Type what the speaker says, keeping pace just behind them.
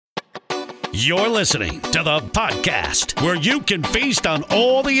You're listening to the podcast where you can feast on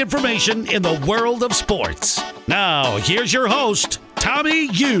all the information in the world of sports. Now, here's your host, Tommy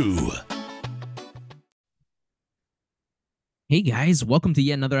Yu. Hey guys, welcome to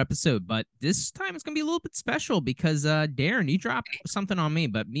yet another episode, but this time it's going to be a little bit special because Darren, you dropped something on me,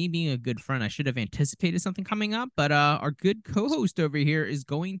 but me being a good friend, I should have anticipated something coming up, but our good co-host over here is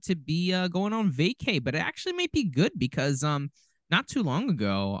going to be going on vacay, but it actually might be good because not too long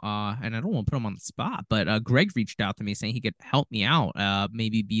ago, and I don't want to put him on the spot, but Greg reached out to me saying he could help me out,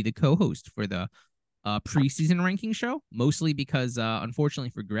 maybe be the co-host for the preseason ranking show, mostly because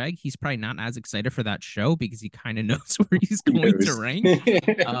unfortunately for Greg, he's probably not as excited for that show because he kind of knows where he's going to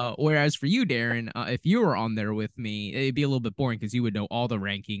rank. Whereas for you, Darren, if you were on there with me, it'd be a little bit boring because you would know all the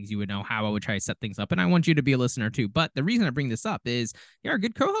rankings, you would know how I would try to set things up, and I want you to be a listener too. But the reason I bring this up is you're a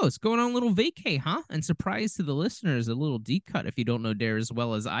good co-host going on a little vacay, huh? And surprise to the listeners, a little deep cut if you don't know Darren as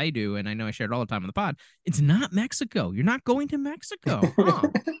well as I do, and I know I shared all the time on the pod. It's not Mexico. You're not going to Mexico, huh?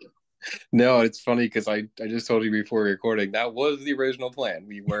 No, it's funny because I just told you before recording that was the original plan.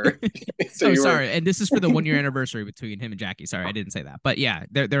 We were sorry, and this is for the 1 year anniversary between him and Jackie. Sorry, I didn't say that, but yeah,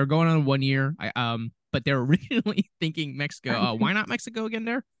 they're going on 1 year. But they're originally thinking Mexico. Why not Mexico again?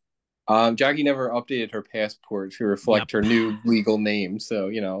 There, Jackie never updated her passport to reflect her new legal name, so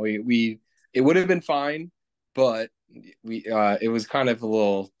we it would have been fine, but it was kind of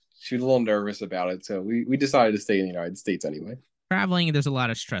she was a little nervous about it, so we decided to stay in the United States anyway. Traveling, there's a lot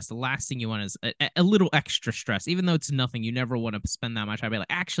of stress. The last thing you want is a little extra stress, even though it's nothing. You never want to spend that much time. Be like,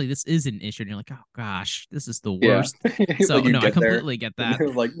 actually, this is an issue, and you're like, oh gosh, this is the worst. Yeah. So no, I completely get that. They're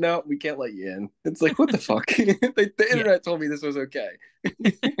like, no, we can't let you in. It's like, what the fuck? The internet told me this was okay.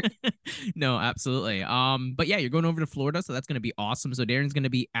 No, absolutely. But yeah, you're going over to Florida, so that's going to be awesome. So Darren's going to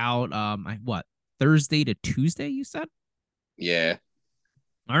be out. Thursday to Tuesday? You said? Yeah.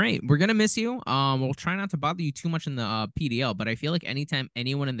 All right, we're gonna miss you. We'll try not to bother you too much in the PDL, but I feel like anytime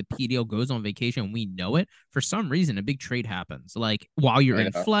anyone in the PDL goes on vacation, we know it. For some reason, a big trade happens, like while you're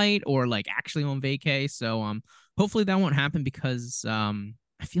in flight or like actually on vacay. So hopefully that won't happen because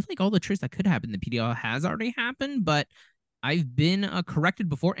I feel like all the trades that could happen in the PDL has already happened, but I've been corrected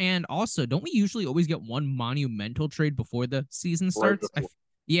before. And also, don't we usually always get one monumental trade before the season starts?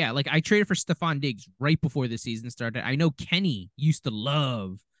 Yeah, like I traded for Stephon Diggs right before the season started. I know Kenny used to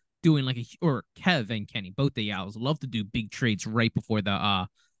love doing or Kev and Kenny, both the Yowls, love to do big trades right before the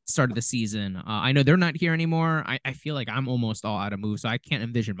start of the season. I know they're not here anymore. I feel like I'm almost all out of moves, so I can't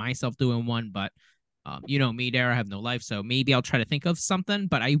envision myself doing one, but you know me, Dara, I have no life, so maybe I'll try to think of something,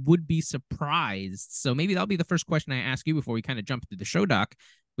 but I would be surprised. So maybe that'll be the first question I ask you before we kind of jump into the show, Doc.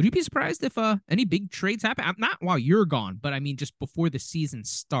 Would you be surprised if any big trades happen? Not while you're gone, but I mean just before the season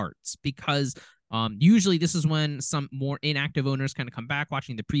starts, because usually this is when some more inactive owners kind of come back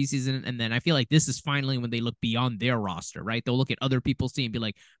watching the preseason, and then I feel like this is finally when they look beyond their roster, right? They'll look at other people's team and be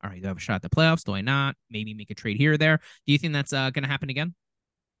like, all right, do I have a shot at the playoffs? Do I not? Maybe make a trade here or there. Do you think that's going to happen again?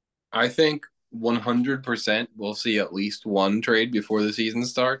 I think 100% we'll see at least one trade before the season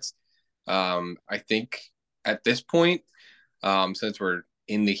starts. I think at this point, since we're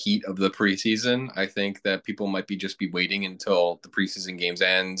in the heat of the preseason, I think that people might just be waiting until the preseason games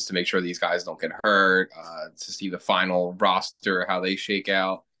ends to make sure these guys don't get hurt, to see the final roster, how they shake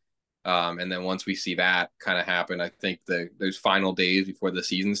out. And then once we see that kind of happen, I think those final days before the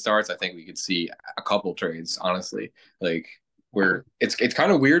season starts, I think we could see a couple trades, honestly. Like it's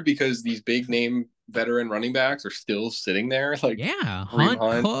kind of weird because these big name veteran running backs are still sitting there. Like, yeah, Hunt,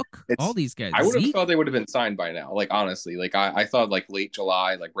 Cook, all these guys. I would have thought they would have been signed by now. Like, honestly, like I thought like late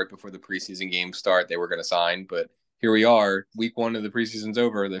July, like right before the preseason games start, they were going to sign. But here we are, week 1 of the preseason's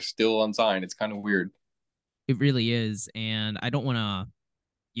over. They're still unsigned. It's kind of weird. It really is. And I don't want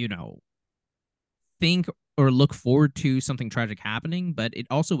to, think or look forward to something tragic happening, but it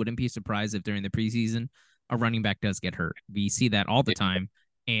also wouldn't be surprised if during the preseason a running back does get hurt. We see that all the time.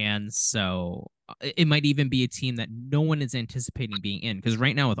 And so it might even be a team that no one is anticipating being in. Because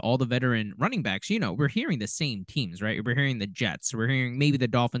right now, with all the veteran running backs, we're hearing the same teams, right? We're hearing the Jets. We're hearing maybe the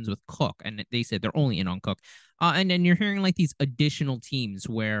Dolphins with Cook. And they said they're only in on Cook. And then you're hearing like these additional teams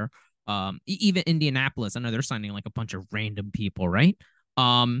where even Indianapolis, I know they're signing like a bunch of random people, right?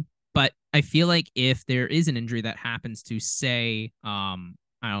 But I feel like if there is an injury that happens to say, I'm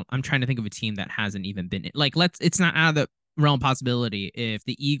trying to think of a team that hasn't even been like, it's not out of the realm possibility if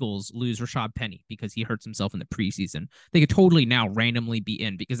the Eagles lose Rashad Penny because he hurts himself in the preseason. They could totally now randomly be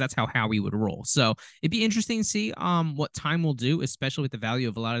in because that's how Howie would roll. So it'd be interesting to see what time will do, especially with the value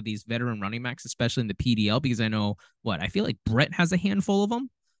of a lot of these veteran running backs, especially in the PDL, because I feel like Brett has a handful of them.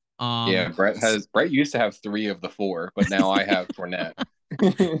 Brett used to have 3 of the 4, but now I have Fournette.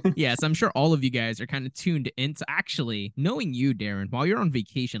 Yes, I'm sure all of you guys are kind of tuned into actually knowing you, Darren. While you're on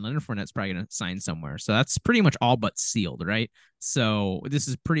vacation, Leonard Fournette's probably going to sign somewhere. So that's pretty much all but sealed, right? So this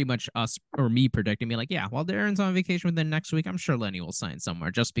is pretty much us or me predicting me like, yeah, while Darren's on vacation within next week, I'm sure Lenny will sign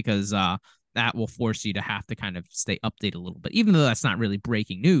somewhere just because that will force you to have to kind of stay updated a little bit, even though that's not really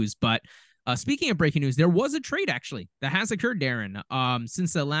breaking news. But speaking of breaking news, there was a trade actually that has occurred, Darren,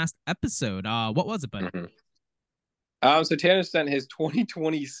 since the last episode. What was it, buddy? Mm-hmm. So Tanner sent his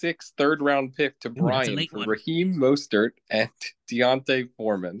 2026 third round pick to Ooh, that's a Brian late for one. Raheem Mostert and Deontay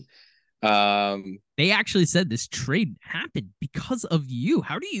Foreman. They actually said this trade happened because of you.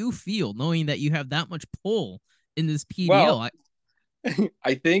 How do you feel knowing that you have that much pull in this PDL? Well,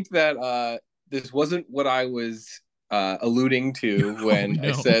 I think that this wasn't what I was alluding to when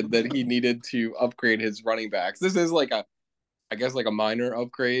I said that he needed to upgrade his running backs. This is like I guess like a minor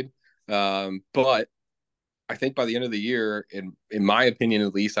upgrade. But I think by the end of the year, in my opinion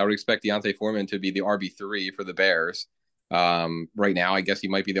at least, I would expect Deontay Foreman to be the RB3 for the Bears. Right now, I guess he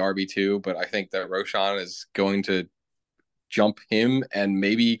might be the RB2, but I think that Roshan is going to jump him and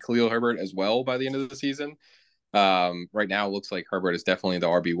maybe Khalil Herbert as well by the end of the season. Right now, it looks like Herbert is definitely the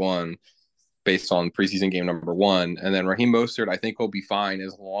RB1 based on preseason game number 1. And then Raheem Mostert, I think, will be fine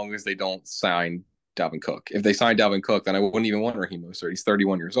as long as they don't sign Dalvin Cook. If they sign Dalvin Cook, then I wouldn't even want Raheem Mostert. He's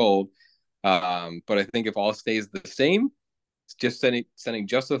 31 years old. But I think if all stays the same, just sending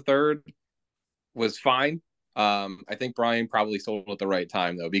just a third was fine. I think Brian probably sold at the right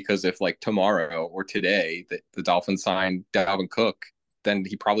time though, because if like tomorrow or today the Dolphins signed Dalvin Cook, then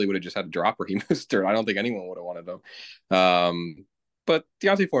he probably would have just had to drop Raheem Mostert. I don't think anyone would have wanted him. But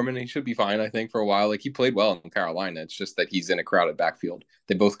Deontay Foreman, he should be fine, I think, for a while. Like he played well in Carolina. It's just that he's in a crowded backfield.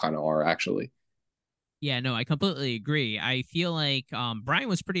 They both kind of are actually. Yeah, no, I completely agree. I feel like Brian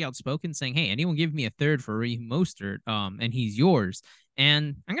was pretty outspoken saying, hey, anyone give me a third for Raheem Mostert, and he's yours.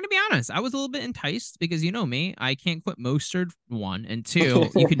 And I'm going to be honest, I was a little bit enticed because you know me, I can't quit Mostert, one. And two,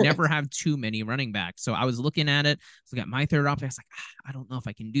 you could never have too many running backs. So I was looking at it. So I got my third option. I was like, I don't know if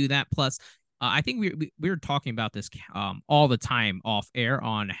I can do that. Plus, I think we were talking about this all the time off air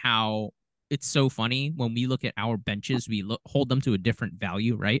on how it's so funny when we look at our benches, we hold them to a different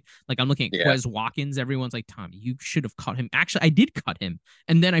value, right? Like I'm looking at Quez Watkins. Everyone's like, Tommy, you should have cut him. Actually, I did cut him.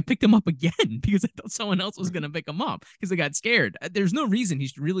 And then I picked him up again because I thought someone else was going to pick him up because I got scared. There's no reason he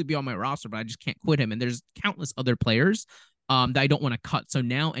should really be on my roster, but I just can't quit him. And there's countless other players that I don't want to cut. So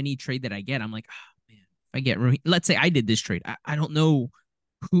now any trade that I get, I'm like, oh, man, if I get, let's say I did this trade. I don't know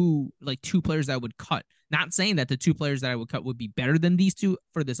who, like two players that I would cut. Not saying that the two players that I would cut would be better than these two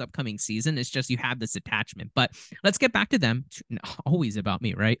for this upcoming season. It's just you have this attachment. But let's get back to them. Always about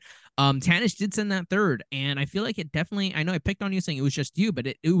me, right? Tanish did send that third, and I feel like it definitely. I know I picked on you saying it was just you, but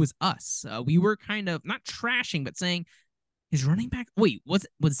it was us. We were kind of not trashing, but saying his running back. Wait, was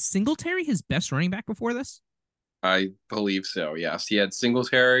Singletary his best running back before this? I believe so. Yes, he had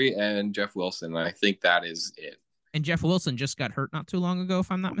Singletary and Jeff Wilson. And I think that is it. And Jeff Wilson just got hurt not too long ago,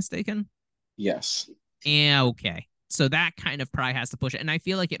 if I'm not mistaken. Yes. Yeah, okay. So that kind of probably has to push it. And I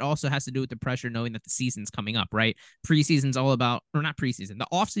feel like it also has to do with the pressure knowing that the season's coming up, right? Preseason's all about, or not preseason, the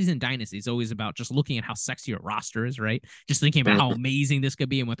offseason dynasty is always about just looking at how sexy your roster is, right? Just thinking about how amazing this could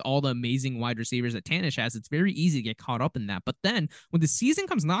be. And with all the amazing wide receivers that Tanish has, it's very easy to get caught up in that. But then when the season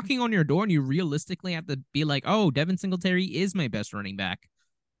comes knocking on your door and you realistically have to be like, oh, Devin Singletary is my best running back.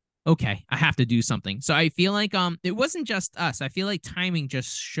 Okay, I have to do something. So I feel like it wasn't just us. I feel like timing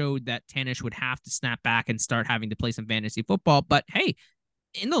just showed that Tanish would have to snap back and start having to play some fantasy football. But hey,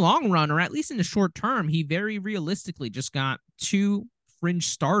 in the long run, or at least in the short term, he very realistically just got two fringe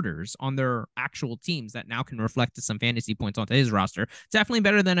starters on their actual teams that now can reflect to some fantasy points onto his roster. Definitely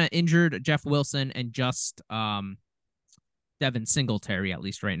better than an injured Jeff Wilson and just Devin Singletary, at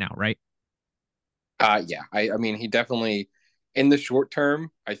least right now, right? Yeah. I mean, he definitely in the short term,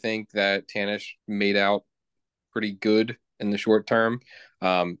 I think that Tanish made out pretty good in the short term,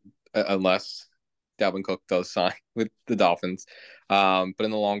 unless Dalvin Cook does sign with the Dolphins. But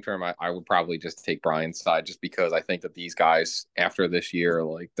in the long term, I would probably just take Brian's side just because I think that these guys after this year,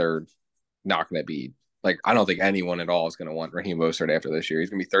 like they're not going to be like, I don't think anyone at all is going to want Raheem Mostert after this year. He's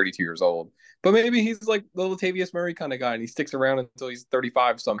going to be 32 years old, but maybe he's like the Latavius Murray kind of guy and he sticks around until he's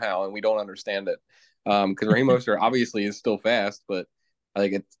 35 somehow. And we don't understand it. Because Raheem Mostert obviously is still fast, but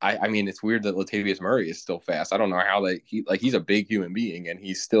like I mean, it's weird that Latavius Murray is still fast. I don't know how he's a big human being and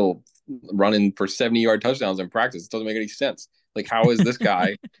he's still running for 70-yard touchdowns in practice. It doesn't make any sense. Like, how is this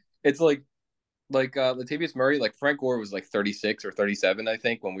guy? It's like Latavius Murray, like Frank Gore was like 36 or 37, I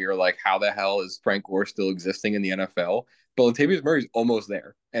think, when we were like, how the hell is Frank Gore still existing in the NFL? But Latavius Murray's almost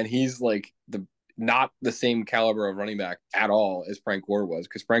there, and he's like not the same caliber of running back at all as Frank Gore was,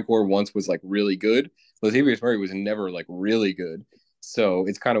 because Frank Gore once was like really good. Latavius Murray was never like really good. So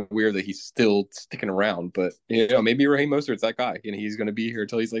it's kind of weird that he's still sticking around. But, maybe Raheem Mostert's that guy, and he's going to be here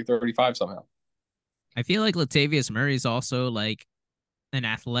until he's like 35 somehow. I feel like Latavius Murray is also like an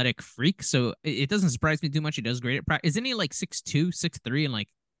athletic freak, so it doesn't surprise me too much. He does great at practice. Isn't he like 6'2", 6'3", and like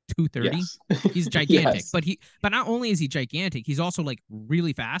 230? Yes. He's gigantic. Yes. But not only is he gigantic, he's also like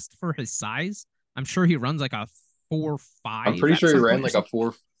really fast for his size. I'm sure he runs like a 4.5. I'm pretty sure he ran like a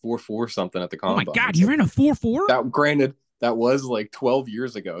 4.44 something at the combine. Oh my god, he ran a 4.4? That, granted, that was like 12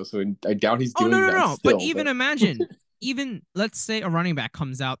 years ago, so I doubt he's doing that no. still. But even imagine, let's say a running back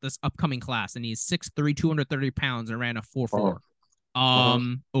comes out this upcoming class and he's 6'3", 230 pounds and ran a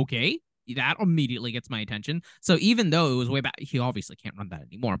 4.4. Okay, that immediately gets my attention. So even though it was way back, he obviously can't run that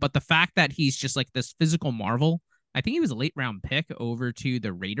anymore. But the fact that he's just like this physical marvel, I think he was a late round pick over to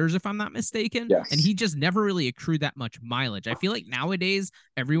the Raiders, if I'm not mistaken. Yes. And he just never really accrued that much mileage. I feel like nowadays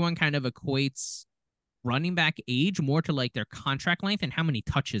everyone kind of equates running back age more to like their contract length and how many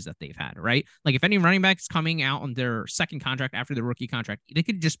touches that they've had, right? Like if any running back is coming out on their second contract after the rookie contract, they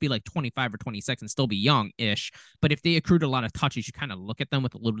could just be like 25 or 26 and still be young-ish. But if they accrued a lot of touches, you kind of look at them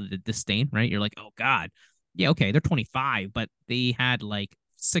with a little bit of disdain, right? You're like, oh God, yeah, okay, they're 25, but they had like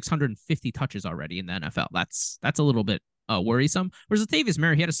 650 touches already in the NFL. That's a little bit worrisome. Whereas Latavius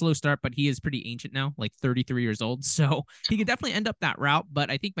Murray, he had a slow start, but he is pretty ancient now, like 33 years old. So he could definitely end up that route.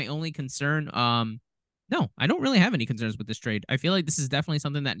 But I think my only concern, no, I don't really have any concerns with this trade. I feel like this is definitely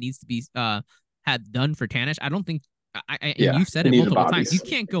something that needs to be had done for Tanish. I don't think and you've said it multiple times. You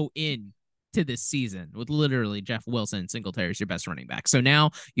can't go in to this season with literally Jeff Wilson, Singletary is your best running back. So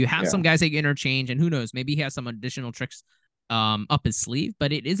now you have some guys that you interchange, and who knows, maybe he has some additional tricks up his sleeve,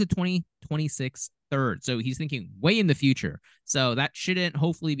 but it is a 2026 third. So he's thinking way in the future. So that shouldn't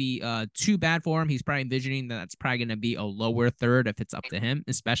hopefully be too bad for him. He's probably envisioning that that's probably going to be a lower third if it's up to him,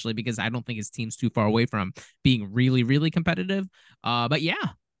 especially because I don't think his team's too far away from being really, really competitive. But yeah,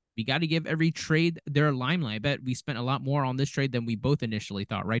 we got to give every trade their limelight. I bet we spent a lot more on this trade than we both initially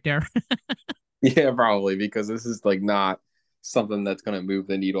thought, right there? Yeah, probably, because this is like not something that's going to move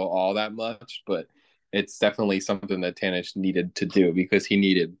the needle all that much, but it's definitely something that Tanish needed to do, because he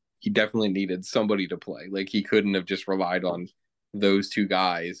definitely needed somebody to play. Like, he couldn't have just relied on those two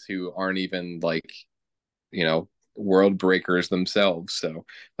guys who aren't even like, world breakers themselves. So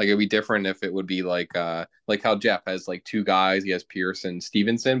like, it'd be different if it would be like how Jeff has like two guys. He has Pierce and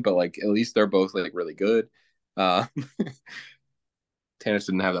Stevenson, but like at least they're both like really good. Tanish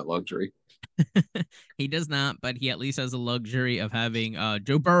didn't have that luxury. He does not, but he at least has the luxury of having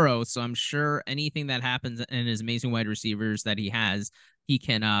Joe Burrow. So I'm sure anything that happens in his amazing wide receivers that he has, he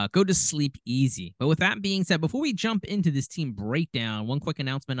can go to sleep easy. But with that being said, before we jump into this team breakdown, one quick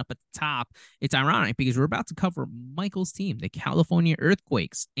announcement up at the top. It's ironic because we're about to cover Michael's team, the California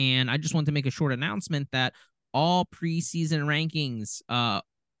Earthquakes. And I just want to make a short announcement that all preseason rankings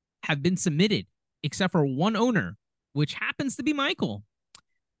have been submitted except for one owner, which happens to be Michael.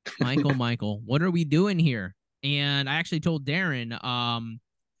 Michael, what are we doing here? And I actually told Darren,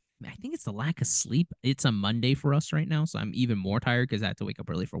 I think it's the lack of sleep. It's a Monday for us right now, so I'm even more tired because I had to wake up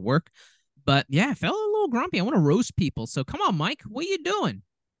early for work. But yeah, I felt a little grumpy. I want to roast people. So come on, Mike, what are you doing?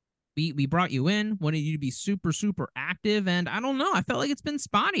 We brought you in, wanted you to be super, super active, and I don't know. I felt like it's been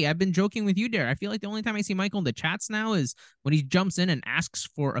spotty. I've been joking with you, Darren. I feel like the only time I see Michael in the chats now is when he jumps in and asks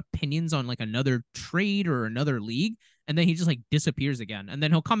for opinions on like another trade or another league, and then he just like disappears again. And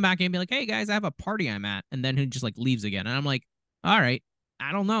then he'll come back and be like, hey guys, I have a party I'm at, and then he just like leaves again. And I'm like, all right,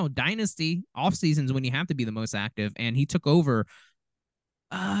 I don't know. Dynasty off seasons when you have to be the most active, and he took over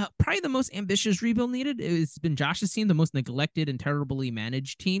probably the most ambitious rebuild needed. It's been Josh's team, the most neglected and terribly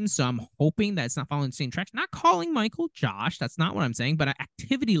managed team. So I'm hoping that it's not following the same tracks. Not calling Michael Josh. That's not what I'm saying. But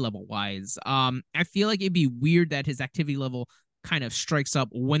activity level wise, I feel like it'd be weird that his activity level kind of strikes up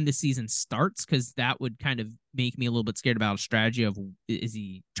when the season starts, because that would kind of make me a little bit scared about a strategy of, is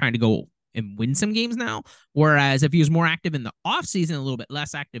he trying to go and win some games now? Whereas if he was more active in the offseason, a little bit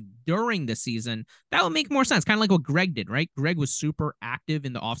less active during the season, that would make more sense. Kind of like what Greg did, right? Greg was super active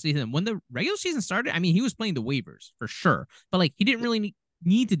in the offseason. And when the regular season started, I mean, he was playing the waivers for sure, but like he didn't really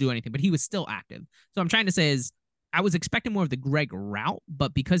need to do anything, but he was still active. So I'm trying to say is, I was expecting more of the Greg route,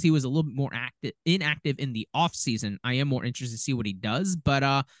 but because he was a little bit more inactive in the offseason, I am more interested to see what he does.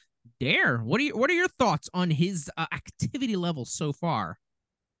 But Dare, what are your thoughts on his activity level so far?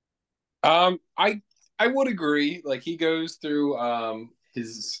 I would agree. Like, he goes through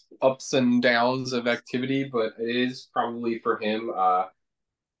his ups and downs of activity, but it is probably for him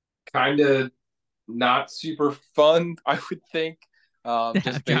kind of not super fun, I would think.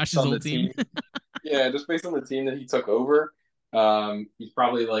 Just based Josh's on the old team. Yeah, just based on the team that he took over, he's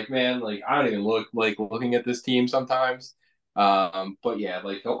probably like, man, like I don't even looking at this team sometimes. But yeah,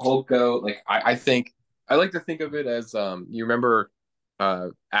 like he'll go. Like I think I like to think of it as you remember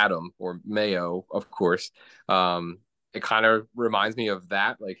Adam or Mayo, of course. It kind of reminds me of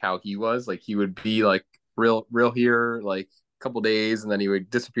that, like how he was. Like he would be like real here, like a couple days, and then he would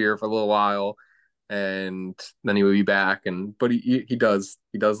disappear for a little while and then he would be back. And but he does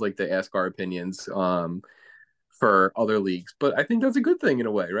like to ask our opinions for other leagues, but I think that's a good thing in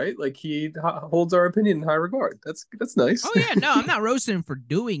a way, right? Like he holds our opinion in high regard. That's nice. Oh yeah, no, I'm not roasting him for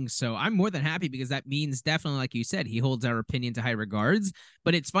doing so. I'm more than happy because that means definitely, like you said, he holds our opinion to high regards.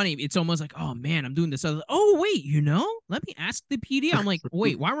 But it's funny. It's almost like, oh man, I'm doing this. Oh wait, let me ask the PDL. I'm like,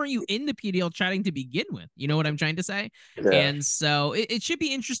 wait, why weren't you in the PDL chatting to begin with? You know what I'm trying to say? Yeah. And so it should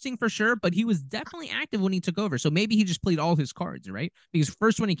be interesting for sure. But he was definitely active when he took over. So maybe he just played all his cards, right? Because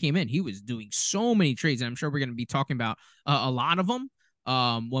first when he came in, he was doing so many trades, and I'm sure we're going to be talking about a lot of them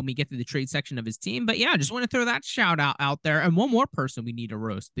when we get to the trade section of his team. But yeah, I just want to throw that shout out there. And one more person we need to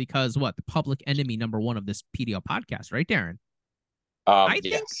roast because the public enemy number one of this PDL podcast, right, Darren? I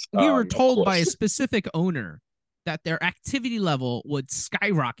think Yes. we were told by a course. specific owner that their activity level would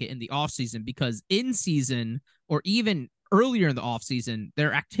skyrocket in the offseason because in season or even earlier in the offseason,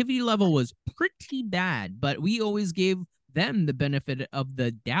 their activity level was pretty bad. But we always gave them the benefit of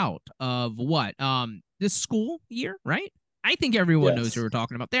the doubt of what? This school year, right? I think everyone knows who Yes. we're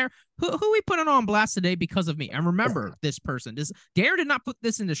talking about there. Who we put it on blast today because of me. I remember this person. This Dare did not put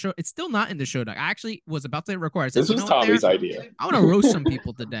this in the show. It's still not in the show doc. I actually was about to record. I said, This you was know what, Dare? Tommy's idea. I want to roast some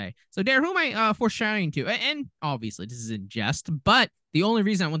people today. So, Dare, who am I foreshadowing to? And obviously, this is in jest, but the only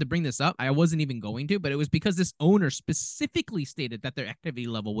reason I wanted to bring this up, I wasn't even going to, but it was because this owner specifically stated that their activity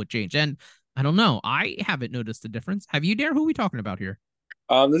level would change. And I don't know. I haven't noticed a difference. Have you, Dare? Who are we talking about here?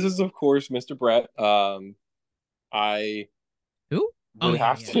 This is of course Mr. Brett. I Who? Oh, would yeah,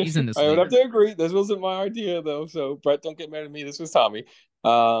 have yeah. to He's in this I would league. have to agree. This wasn't my idea though, so Brett, don't get mad at me. This was Tommy.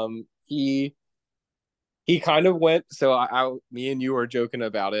 He kind of went. So me and you were joking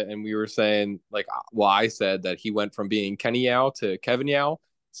about it, and we were saying like, well, I said that he went from being Kenny Yao to Kevin Yao,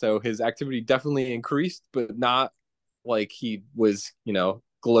 so his activity definitely increased, but not like he was,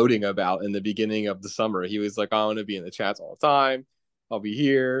 gloating about in the beginning of the summer. He was like, I want to be in the chats all the time. I'll be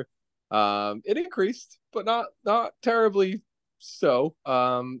here. It increased, but not terribly so.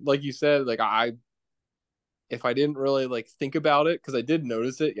 Like you said, like if I didn't really like think about it, because I did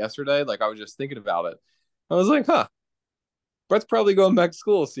notice it yesterday, like I was just thinking about it. I was like, huh, Brett's probably going back to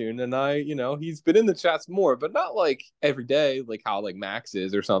school soon. And he's been in the chats more, but not like every day, like how like Max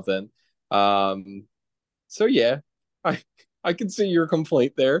is or something. So yeah, I I can see your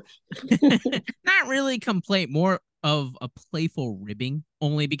complaint there. Not really complaint, more of a playful ribbing,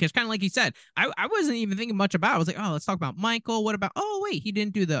 only because kind of like you said, I wasn't even thinking much about it. I was like, oh, let's talk about Michael. What about, oh, wait, he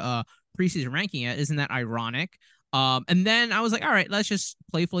didn't do the preseason ranking yet. Isn't that ironic? And then I was like, all right, let's just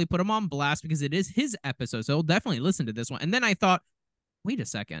playfully put him on blast because it is his episode. So he'll definitely listen to this one. And then I thought, wait a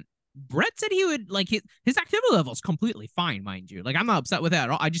second. Brett said he would like his activity level is completely fine, mind you. Like, I'm not upset with that at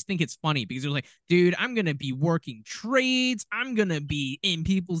all. I just think it's funny because it was like, dude, I'm gonna be working trades. I'm gonna be in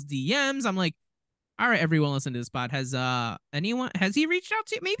people's DMs. I'm like, all right, everyone listen to this pod. Has he reached out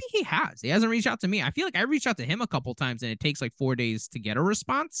to you? Maybe he has. He hasn't reached out to me. I feel like I reached out to him a couple times and it takes like 4 days to get a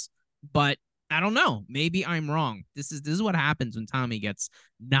response. But I don't know. Maybe I'm wrong. This is what happens when Tommy gets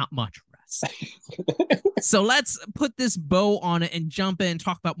not much rest. So let's put this bow on it and jump in and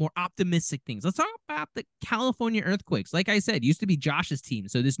talk about more optimistic things. Let's talk about the California Earthquakes. Like I said, used to be Josh's team.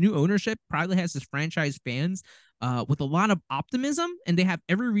 So this new ownership probably has his franchise fans with a lot of optimism, and they have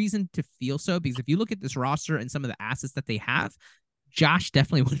every reason to feel so because if you look at this roster and some of the assets that they have, Josh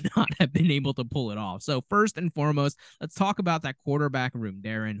definitely would not have been able to pull it off. So first and foremost, let's talk about that quarterback room,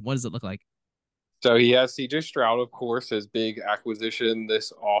 Darren. What does it look like? So he has CJ Stroud, of course, his big acquisition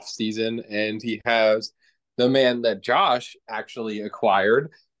this offseason, and he has the man that Josh actually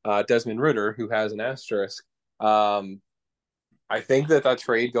acquired, Desmond Ritter, who has an asterisk. I think that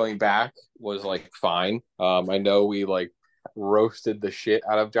trade going back was like fine. I know we like roasted the shit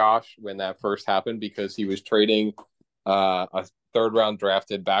out of Josh when that first happened because he was trading a third round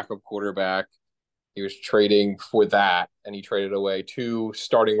drafted backup quarterback. He was trading for that, and he traded away two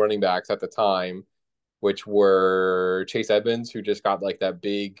starting running backs at the time, which were Chase Edmonds, who just got like that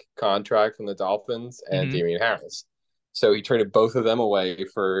big contract from the Dolphins, and Mm-hmm. Damian Harris. So he traded both of them away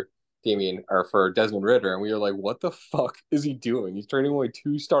for Desmond Ritter, and we were like, what the fuck is he doing? He's trading away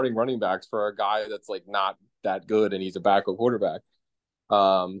two starting running backs for a guy that's like not that good, and he's a backup quarterback.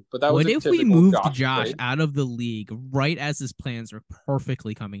 But that was What a if we typical moved Josh Josh trade. out of the league right as his plans were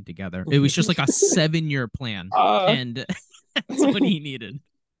perfectly coming together? It was just like a 7-year plan, and that's what he needed.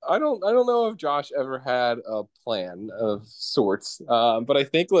 I don't know if Josh ever had a plan of sorts. But I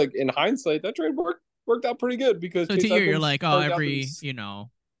think like in hindsight, that trade worked out pretty good because So to Chase you, you're Edmonds like, oh, turned out to be every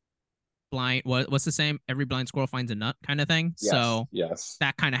blind what's the same? Every blind squirrel finds a nut kind of thing. yes, So yes.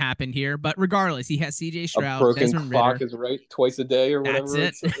 that kind of happened here. But regardless, he has CJ A Stroud, broken Desmond clock Ritter. is right twice a day or That's whatever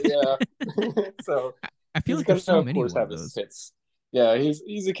it. it's yeah. So I feel he's like there's gonna so of many course one of have his those. hits. Yeah,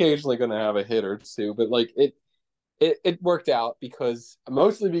 he's occasionally gonna have a hit or two, but like it worked out because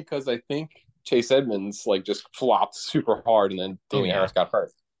mostly because I think Chase Edmonds like just flopped super hard and then Oh Damian yeah. Harris got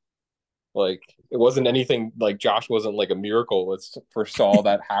hurt. Like it wasn't anything like Josh wasn't like a miracle that foresaw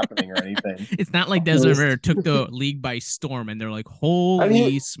that happening or anything. It's not like He Desmond was, Ritter took the league by storm and they're like, and he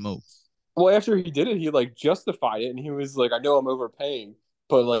holy smokes. well after he did it, he like justified it and he was like, I know I'm overpaying,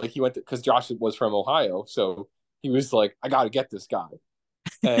 but like he went because Josh was from Ohio, so he was like, I got to get this guy,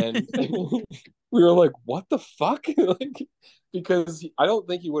 and we were like, what the fuck, like because I don't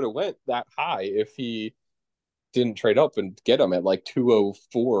think he would have went that high if he didn't trade up and get him at like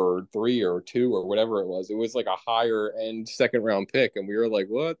 204 or 3 or 2 or whatever it was. It was like a higher end second round pick. And we were like,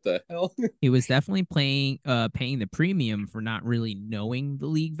 what the hell? He was definitely paying the premium for not really knowing the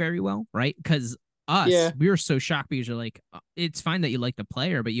league very well, right? Because Yeah. we were so shocked because you're like, it's fine that you like the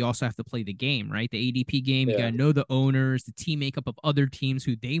player, but you also have to play the game, right? The ADP game, you Yeah. got to know the owners, the team makeup of other teams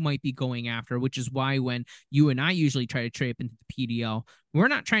who they might be going after, which is why when you and I usually try to trade up into the PDL, we're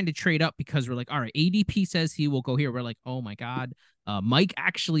not trying to trade up because we're like, all right, ADP says he will go here. We're like, oh my God, Mike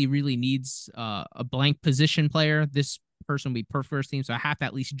actually really needs a blank position player. This person we per first team, so I have to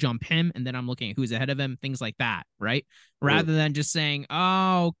at least jump him, and then I'm looking at who's ahead of him, things like that, right? Rather than just saying,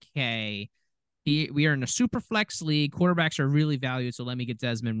 oh, okay, we are in a super flex league, quarterbacks are really valued, so let me get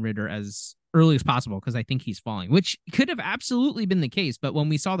Desmond Ritter as early as possible because I think he's falling, which could have absolutely been the case. But when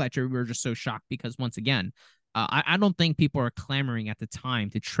we saw that trade, we were just so shocked because once again, I don't think people are clamoring at the time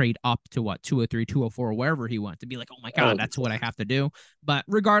to trade up to what 203, 204, wherever he went to be like, oh my God, that's what I have to do. But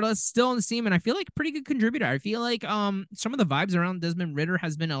regardless, still on the team, and I feel like a pretty good contributor. I feel like some of the vibes around Desmond Ritter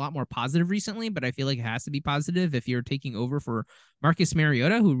has been a lot more positive recently, but I feel like it has to be positive if you're taking over for Marcus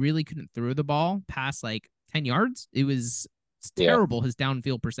Mariota, who really couldn't throw the ball past like 10 yards. It's terrible, his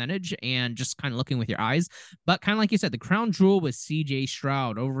downfield percentage, and just kind of looking with your eyes. But kind of like you said, the crown jewel was CJ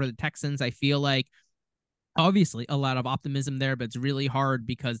Stroud over the Texans. I feel like obviously a lot of optimism there, but it's really hard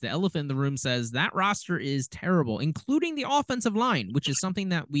because the elephant in the room says that roster is terrible, including the offensive line, which is something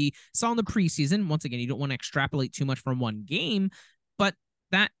that we saw in the preseason. Once again, you don't want to extrapolate too much from one game, but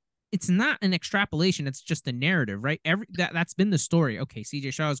that it's not an extrapolation. It's just a narrative, right? That's been the story. Okay,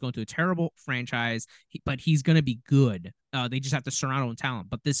 CJ Stroud is going to a terrible franchise, but he's going to be good. They just have to surround him with talent.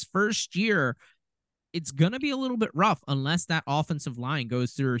 But this first year, it's going to be a little bit rough unless that offensive line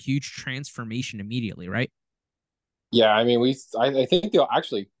goes through a huge transformation immediately, right? Yeah, I mean, I think I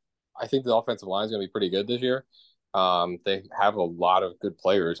think the offensive line is going to be pretty good this year. They have a lot of good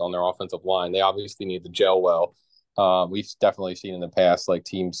players on their offensive line. They obviously need to gel well. We've definitely seen in the past, like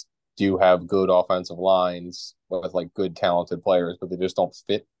teams do have good offensive lines with like good talented players, but they just don't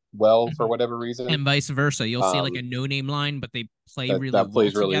fit well for whatever reason. And vice versa. You'll see like a no-name line, but they play really that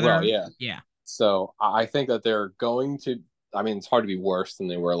plays well really together. well. Yeah. Yeah. So I think that they're going to. I mean, it's hard to be worse than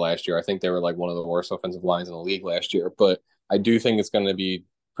they were last year. I think they were like one of the worst offensive lines in the league last year, but I do think it's going to be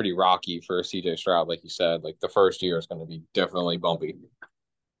pretty rocky for CJ Stroud, like you said. Like the first year is going to be definitely bumpy.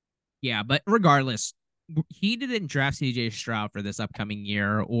 Yeah, but regardless, he didn't draft CJ Stroud for this upcoming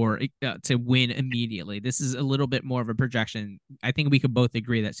year or to win immediately. This is a little bit more of a projection. I think we could both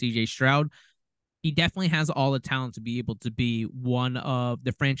agree that CJ Stroud, he definitely has all the talent to be able to be one of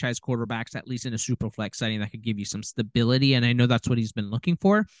the franchise quarterbacks, at least in a super flex setting, that could give you some stability. And I know that's what he's been looking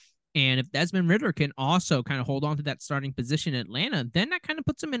for. And if Desmond Ritter can also kind of hold on to that starting position in Atlanta, then that kind of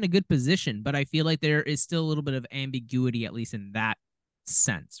puts him in a good position. But I feel like there is still a little bit of ambiguity, at least in that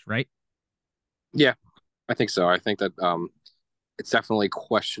sense, right? Yeah, I think so. I think that it's definitely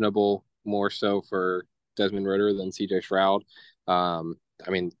questionable more so for Desmond Ritter than CJ Stroud. I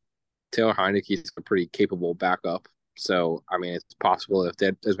mean, Taylor Heineke's a pretty capable backup. So, I mean, it's possible if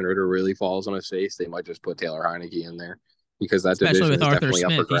Desmond Ritter really falls on his face, they might just put Taylor Heineke in there because that Especially division with is Arthur definitely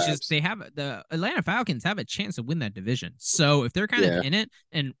up for Smith. grabs. They have the Atlanta Falcons have a chance to win that division. So if they're kind of in it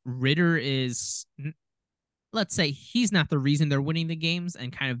and Ritter is, let's say he's not the reason they're winning the games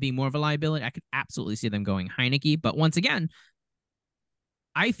and kind of being more of a liability, I could absolutely see them going Heineke. But once again,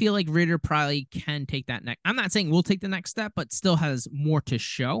 I feel like Ritter probably can take that next. I'm not saying we'll take the next step, but still has more to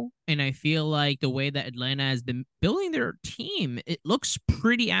show. And I feel like the way that Atlanta has been building their team, it looks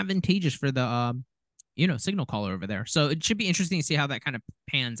pretty advantageous for the signal caller over there. So it should be interesting to see how that kind of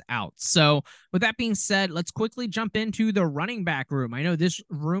pans out. So with that being said, let's quickly jump into the running back room. I know this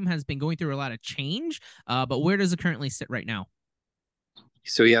room has been going through a lot of change, but where does it currently sit right now?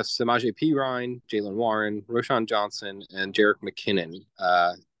 So he has Samaje Perine, Jalen Warren, Roshan Johnson, and Jerick McKinnon.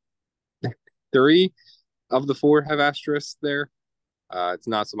 Three of the four have asterisks there. It's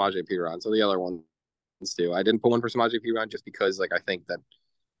not Samaje Perine, so the other ones do. I didn't put one for Samaje Perine just because, I think that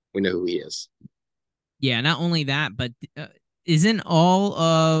we know who he is. Yeah, not only that, but isn't all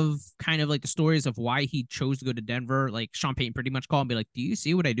of kind of like the stories of why he chose to go to Denver, like Sean Payton pretty much called and be like, do you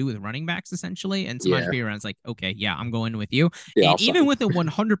see what I do with running backs essentially? And Samaje Perine's like, okay, yeah, I'm going with you. Yeah, and even with a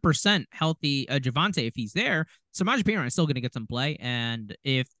 100% healthy Javonte, if he's there, Samaje Perine is still going to get some play. And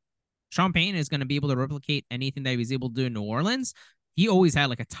if Sean Payton is going to be able to replicate anything that he was able to do in New Orleans, he always had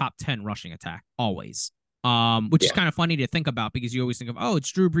like a top 10 rushing attack, always. Which is kind of funny to think about because you always think of, oh,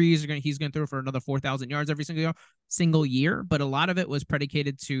 it's Drew Brees. He's going to throw for another 4,000 yards every single year. But a lot of it was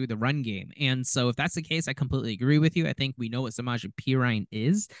predicated to the run game. And so if that's the case, I completely agree with you. I think we know what Samaje Perine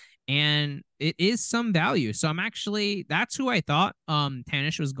is, and it is some value. So that's who I thought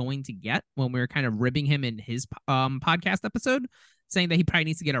Tanish was going to get when we were kind of ribbing him in his podcast episode, saying that he probably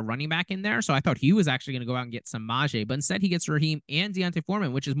needs to get a running back in there. So I thought he was actually going to go out and get Samaje, but instead he gets Raheem and D'Onta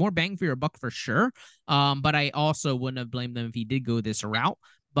Foreman, which is more bang for your buck for sure. But I also wouldn't have blamed them if he did go this route.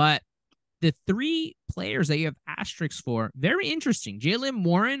 But the three players that you have asterisks for, very interesting. Jalen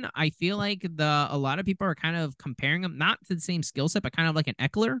Warren, I feel like a lot of people are kind of comparing him, not to the same skill set, but kind of like an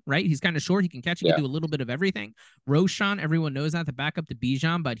Eckler, right? He's kind of short. He can catch. He can do a little bit of everything. Roshan, everyone knows that, the backup to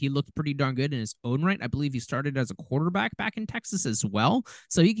Bijan, but he looked pretty darn good in his own right. I believe he started as a quarterback back in Texas as well.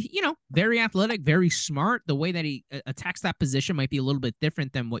 So he, very athletic, very smart. The way that he attacks that position might be a little bit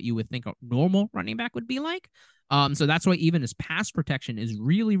different than what you would think a normal running back would be like. So that's why even his pass protection is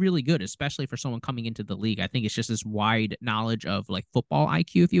really, really good, especially for someone coming into the league. I think it's just this wide knowledge of like football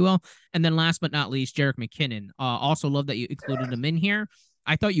IQ, if you will. And then last but not least, Jerick McKinnon. Also love that you included him in here.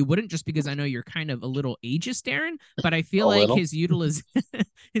 I thought you wouldn't just because I know you're kind of a little ageist, Darren, but I feel like his utilization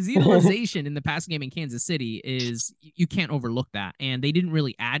in the passing game in Kansas City is, you can't overlook that. And they didn't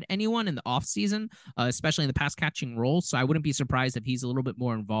really add anyone in the offseason, especially in the pass catching role. So I wouldn't be surprised if he's a little bit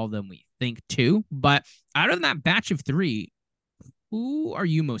more involved than we think too. But out of that batch of three, who are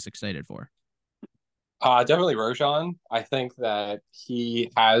you most excited for? Definitely Roshan. I think that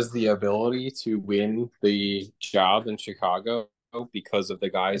he has the ability to win the job in Chicago because of the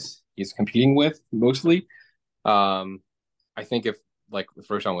guys he's competing with mostly. I think if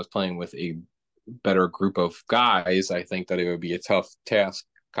Roshan was playing with a better group of guys, I think that it would be a tough task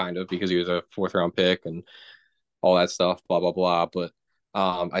kind of because he was a 4th round pick and all that stuff, blah, blah, blah. But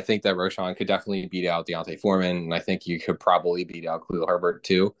I think that Roshan could definitely beat out D'Onta Foreman, and I think you could probably beat out Khalil Herbert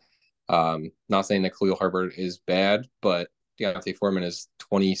too. Not saying that Khalil Herbert is bad, but D'Onta Foreman is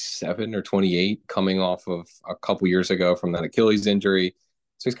 27 or 28 coming off of a couple years ago from that Achilles injury.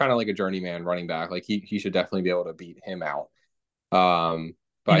 So he's kind of like a journeyman running back. Like he should definitely be able to beat him out. But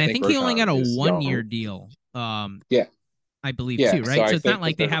I think he only got a 1-year deal. Yeah. I believe too, right? So it's not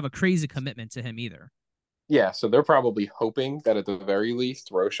like they have a crazy commitment to him either. Yeah, so they're probably hoping that at the very least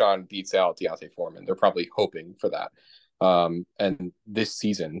Roshan beats out D'Onta Foreman. They're probably hoping for that. And this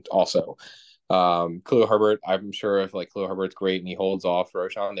season also. Khalil Herbert, I'm sure if Khalil Herbert's great and he holds off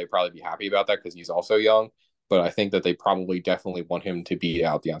Roshan, they'd probably be happy about that because he's also young. But I think that they probably definitely want him to beat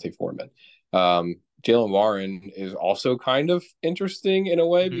out D'Onta Foreman. Jalen Warren is also kind of interesting in a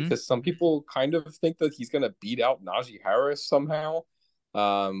way because some people kind of think that he's going to beat out Najee Harris somehow,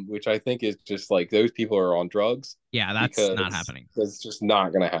 which I think is just those people are on drugs. Yeah, that's not happening. That's just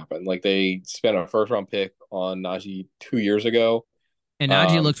not going to happen. They spent a 1st round pick on Najee 2 years ago. And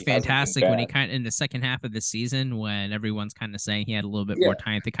Najee looked fantastic when he in the second half of the season when everyone's kind of saying he had a little bit more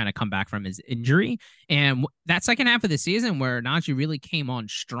time to kind of come back from his injury. And that second half of the season where Najee really came on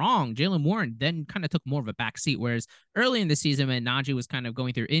strong, Jalen Warren then kind of took more of a back seat. Whereas early in the season when Najee was kind of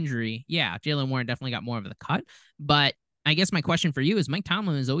going through injury, Jalen Warren definitely got more of the cut. But I guess my question for you is Mike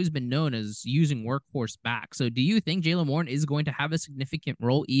Tomlin has always been known as using workhorse back. So do you think Jalen Warren is going to have a significant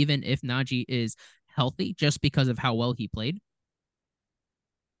role even if Najee is healthy just because of how well he played?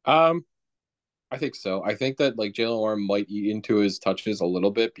 I think so. I think that Jalen Warren might eat into his touches a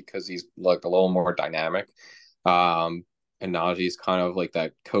little bit because he's a little more dynamic. And Najee's kind of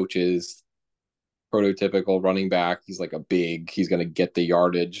that coach's prototypical running back. He's he's going to get the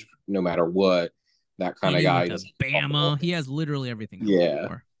yardage no matter what. that kind of guy. Bama. He has literally everything.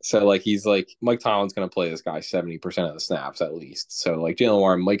 Yeah. So like he's like Mike Tomlin's going to play this guy 70% of the snaps at least. So like Jalen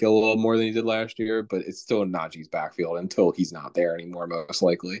Warren might get a little more than he did last year, but it's still Najee's backfield until he's not there anymore, most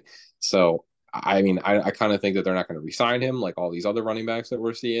likely. So I mean, I kind of think that they're not going to re-sign him like all these other running backs that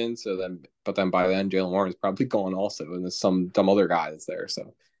we're seeing. So then, but then by then, Jalen Warren is probably gone also, and there's some dumb other guy that's there.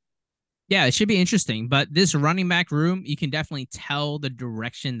 So yeah, it should be interesting. But this running back room, you can definitely tell the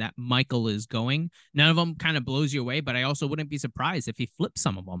direction that Michael is going. None of them kind of blows you away, but I also wouldn't be surprised if he flips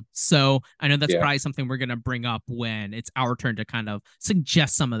some of them. So I know that's probably something we're going to bring up when it's our turn to kind of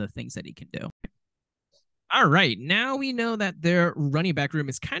suggest some of the things that he can do. All right, now we know that their running back room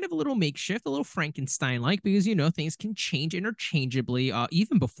is kind of a little makeshift, a little Frankenstein-like, because, you know, things can change interchangeably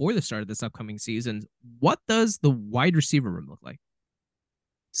even before the start of this upcoming season. What does the wide receiver room look like?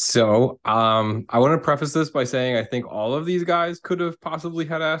 So I want to preface this by saying I think all of these guys could have possibly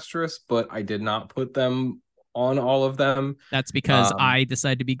had asterisks, but I did not put them on all of them. That's because I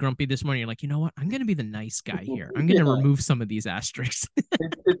decided to be grumpy this morning. You're like, you know what? I'm going to be the nice guy here. I'm going to remove some of these asterisks.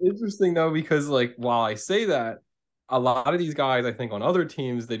 It's interesting, though, because like while I say that, a lot of these guys, I think on other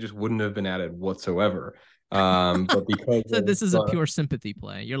teams, they just wouldn't have been added whatsoever. But because so this is a pure sympathy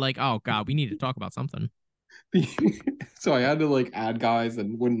play. You're like, oh, God, we need to talk about something. So I had to like add guys that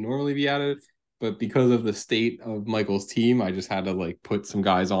wouldn't normally be added, but because of the state of Michael's team, I just had to like put some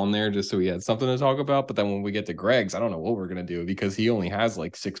guys on there just so we had something to talk about. But then when we get to Greg's, I don't know what we're gonna do because he only has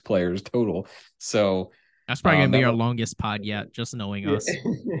like 6 players total. So that's probably gonna be our longest pod yet, just knowing us.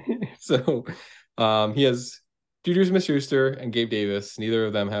 So he has Juju Smith-Schuster and Gabe Davis. Neither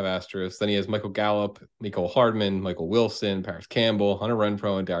of them have asterisks. Then he has Michael Gallup, Mecole Hardman, Michael Wilson, Paris Campbell, Hunter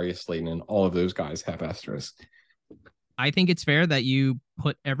Renfrow, and Darius Slayton, and all of those guys have asterisks. I think it's fair that you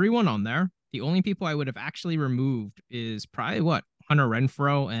put everyone on there. The only people I would have actually removed is probably Hunter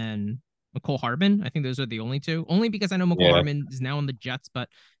Renfrow and Mecole Hardman. I think those are the only two. Only because I know Mecole Hardman is now on the Jets, but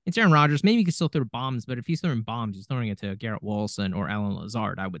it's Aaron Rodgers. Maybe he can still throw bombs, but if he's throwing bombs, he's throwing it to Garrett Wilson or Alan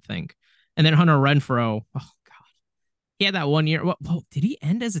Lazard, I would think. And then Hunter Renfrow, oh God, he had that 1 year. Whoa, did he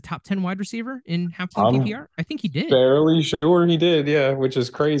end as a top 10 wide receiver in halftime PPR? I think he did. Fairly sure he did, yeah, which is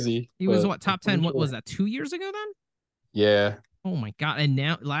crazy. He was top 10? What was that? 2 years ago then? Yeah. Oh my God. And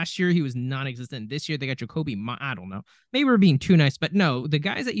now last year he was non-existent. This year they got Jacoby. I don't know. Maybe we're being too nice, but no, the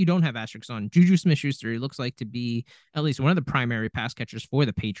guys that you don't have asterisks on, Juju Smith-Schuster, he looks like to be at least one of the primary pass catchers for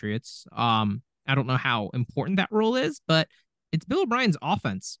the Patriots. I don't know how important that role is, but it's Bill O'Brien's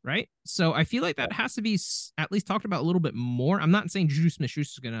offense, right? So I feel like that has to be at least talked about a little bit more. I'm not saying Juju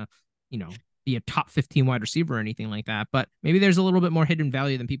Smith-Schuster is going to, be a top 15 wide receiver or anything like that, but maybe there's a little bit more hidden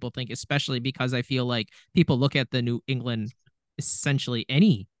value than people think, especially because I feel like people look at the New England, essentially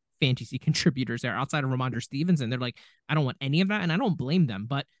any fantasy contributors there outside of Ramondre Stevenson. They're like, I don't want any of that, and I don't blame them.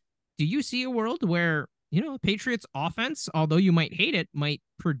 But do you see a world where, the Patriots offense, although you might hate it, might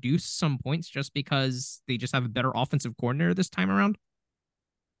produce some points just because they just have a better offensive coordinator this time around?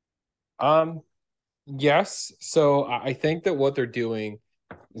 Yes. So I think that what they're doing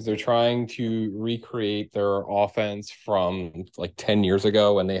is they're trying to recreate their offense from like 10 years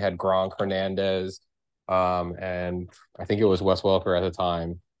ago when they had Gronk, Hernandez, and I think it was Wes Welker at the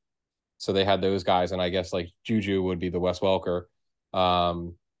time. So they had those guys, and I guess like Juju would be the Wes Welker.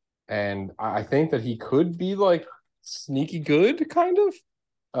 And I think that he could be like sneaky good, kind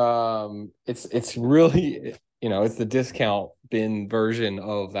of. It's really, it's the discount bin version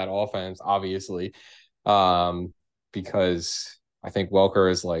of that offense, obviously, because I think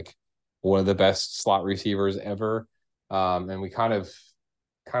Welker is like one of the best slot receivers ever. And we kind of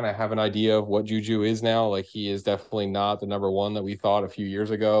have an idea of what Juju is now. Like he is definitely not the number one that we thought a few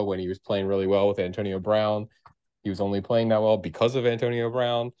years ago when he was playing really well with Antonio Brown. He was only playing that well because of Antonio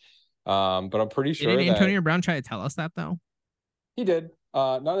Brown. But I'm pretty sure Didn't Antonio Brown try to tell us that though? He did.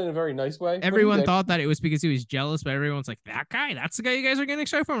 Not in a very nice way. Everyone thought that it was because he was jealous, but everyone's like, that guy, that's the guy you guys are getting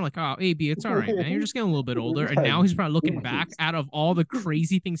excited for. I'm like, oh, AB, it's all right, man. You're just getting a little bit older. And now he's probably looking back out of all the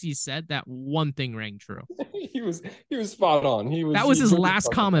crazy things he said, that one thing rang true. He was spot on. That was his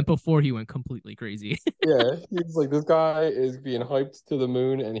last comment before he went completely crazy. Yeah, he was like, this guy is being hyped to the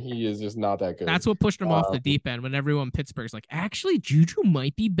moon, and he is just not that good. That's what pushed him off the deep end when everyone in Pittsburgh's like, actually, Juju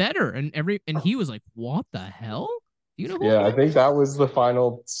might be better. And he was like, what the hell? I think that was the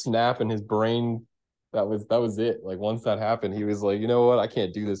final snap in his brain. That was it. Like once that happened, he was like, you know what? I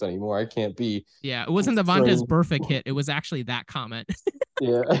can't do this anymore. I can't be. Yeah, it wasn't the Vontaze Burfict hit. It was actually that comment.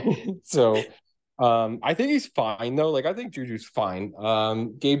 Yeah. So I think he's fine though. Like I think Juju's fine.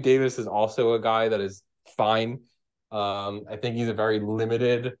 Gabe Davis is also a guy that is fine. I think he's a very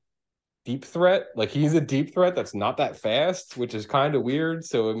limited deep threat. Like he's a deep threat that's not that fast, which is kind of weird.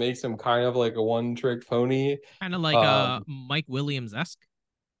 So it makes him kind of like a one-trick pony. Kind of like Mike Williams-esque.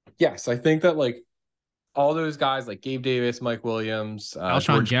 Yes, I think that like all those guys like Gabe Davis, Mike Williams, Alshon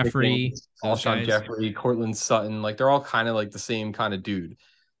George Jeffrey, Pickens, those Alshon guys. Jeffrey, Cortland Sutton, like they're all kind of like the same kind of dude.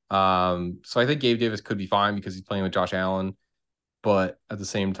 So I think Gabe Davis could be fine because he's playing with Josh Allen. But at the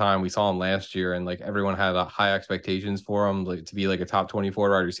same time, we saw him last year, and like everyone had high expectations for him, like to be like a top 24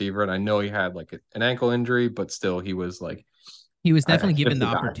 wide receiver. And I know he had like an ankle injury, but still, he was like He was definitely just given the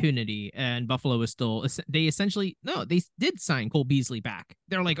a guy. opportunity, and Buffalo was still. They essentially they did sign Cole Beasley back.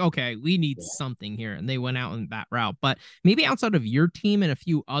 They're like, okay, we need something here, and they went out on that route. But maybe outside of your team and a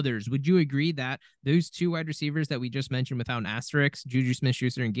few others, would you agree that those two wide receivers that we just mentioned without an asterisk, Juju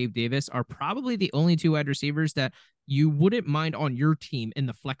Smith-Schuster and Gabe Davis, are probably the only two wide receivers that you wouldn't mind on your team in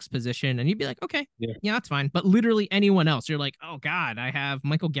the flex position, and you'd be like, okay, yeah, that's fine. But literally anyone else, you're like, oh God, I have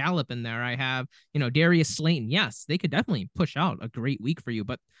Michael Gallup in there. I have, Darius Slayton. Yes, they could definitely push out a great week for you,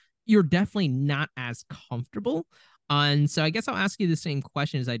 but you're definitely not as comfortable. And so I guess I'll ask you the same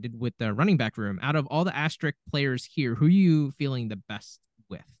question as I did with the running back room. Out of all the asterisk players here, who are you feeling the best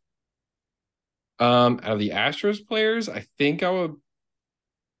with? Out of the Astros players, I think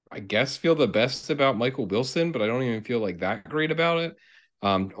I guess, feel the best about Michael Wilson, but I don't even feel like that great about it.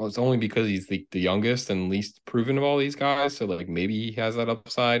 It's only because he's the youngest and least proven of all these guys. So like maybe he has that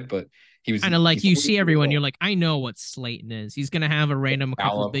upside, but kind of like he's you see everyone, you're like, I know what Slayton is. He's gonna have a random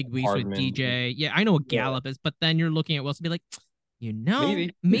couple Gallup, big weeks with Hardman. DJ. Yeah, I know what Gallup is, but then you're looking at Wilson, be like,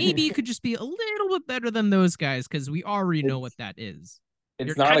 maybe you could just be a little bit better than those guys because we already know what that is. You're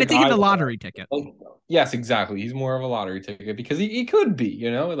It's not kind a of taking guy the lottery ticket. yes, exactly. He's more of a lottery ticket because he could be,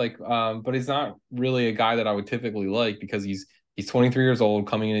 but he's not really a guy that I would typically like because he's 23 years old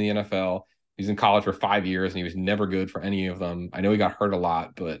coming into the NFL. He's in college for 5 years and he was never good for any of them. I know he got hurt a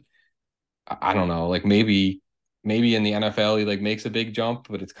lot, but I don't know. Like maybe in the NFL he like makes a big jump,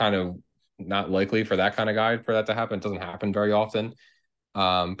 but it's kind of not likely for that kind of guy for that to happen. It doesn't happen very often.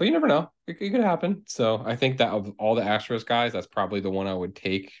 But you never know. It could happen. So I think that of all the Astros guys, that's probably the one I would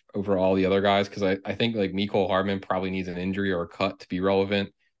take over all the other guys because I think like Mecole Hardman probably needs an injury or a cut to be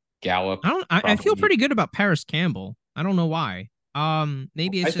relevant. Gallup. I feel pretty good about Paris Campbell. I don't know why.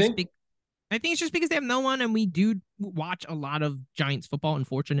 Maybe it's I think it's just because they have no one, and we do watch a lot of Giants football,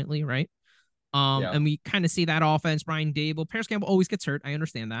 unfortunately, right? And we kind of see that offense. Brian Dable, Paris Campbell always gets hurt. I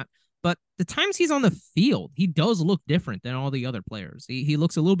understand that. But the times he's on the field, he does look different than all the other players. He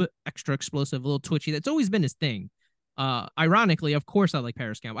looks a little bit extra explosive, a little twitchy. That's always been his thing. Ironically, of course, I like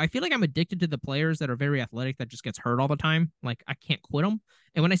Paris Campbell. I feel like I'm addicted to the players that are very athletic that just gets hurt all the time. Like I can't quit them.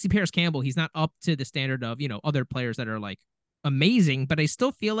 And when I see Paris Campbell, he's not up to the standard of other players that are like amazing. But I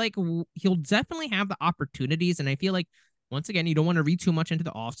still feel like he'll definitely have the opportunities. And I feel like once again, you don't want to read too much into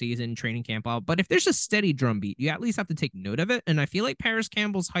the offseason training camp out, but if there's a steady drumbeat, you at least have to take note of it. And I feel like Paris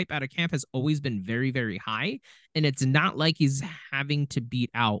Campbell's hype out of camp has always been very, very high. And it's not like he's having to beat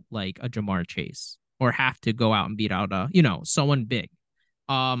out like a Jamar Chase or have to go out and beat out someone big.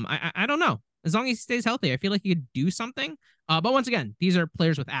 I don't know. As long as he stays healthy, I feel like he could do something. But once again, these are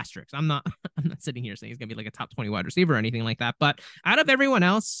players with asterisks. I'm not sitting here saying he's gonna be like a top 20 wide receiver or anything like that. But out of everyone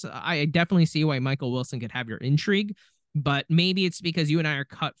else, I definitely see why Michael Wilson could have your intrigue. But maybe it's because you and I are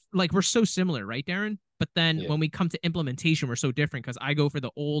cut, like we're so similar, right, Darren? But then when we come to implementation, we're so different because I go for the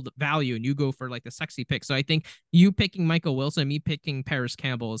old value and you go for like the sexy pick. So I think you picking Michael Wilson, me picking Paris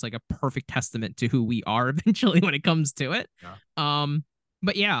Campbell is like a perfect testament to who we are eventually when it comes to it. Yeah.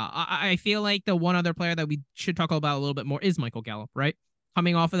 But yeah, I feel like the one other player that we should talk about a little bit more is Michael Gallup, right?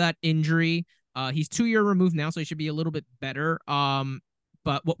 Coming off of that injury. He's 2-year removed now, so he should be a little bit better.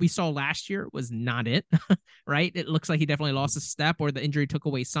 But what we saw last year was not it, right? It looks like he definitely lost a step or the injury took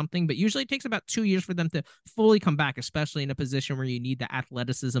away something, but usually it takes about 2 years for them to fully come back, especially in a position where you need the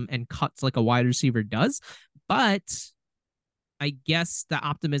athleticism and cuts like a wide receiver does. But I guess the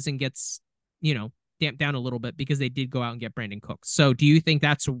optimism gets, damped down a little bit because they did go out and get Brandon Cooks. So do you think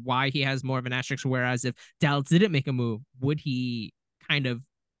that's why he has more of an asterisk? Whereas if Dallas didn't make a move, would he kind of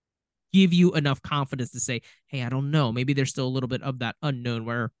give you enough confidence to say, hey, I don't know, maybe there's still a little bit of that unknown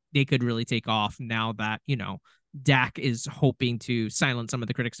where they could really take off now that, Dak is hoping to silence some of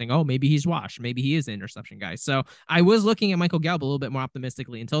the critics saying, oh, maybe he's washed. Maybe he is the interception guy. So I was looking at Michael Gallup a little bit more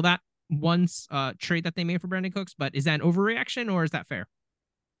optimistically until that once trade that they made for Brandon Cooks. But is that an overreaction or is that fair?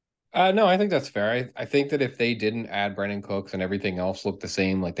 No, I think that's fair. I think that if they didn't add Brandon Cooks and everything else looked the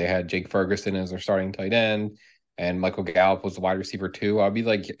same, like they had Jake Ferguson as their starting tight end, and Michael Gallup was the wide receiver 2, I'd be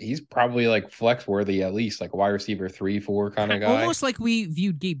like, he's probably like flex worthy at least, like a wide receiver 3, 4 kind of guy. Almost like we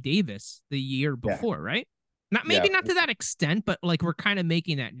viewed Gabe Davis the year before, right? Maybe not to that extent, but like we're kind of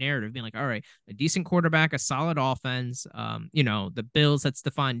making that narrative, being like, all right, a decent quarterback, a solid offense. The Bills had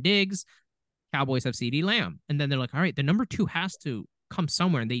Stephon Diggs, Cowboys have CeeDee Lamb, and then they're like, all right, the number 2 has to come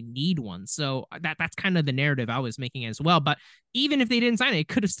somewhere, and they need one. So that's kind of the narrative I was making as well. But even if they didn't sign it, it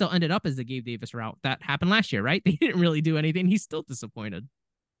could have still ended up as the Gabe Davis route that happened last year, right? They didn't really do anything. He's still disappointed.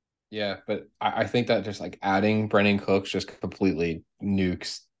 Yeah, but I think that just like adding Brennan Cooks just completely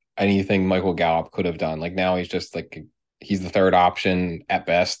nukes anything Michael Gallup could have done. Like now he's just like he's the third option at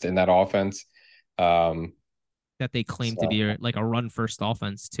best in that offense. That they claim to be like a run first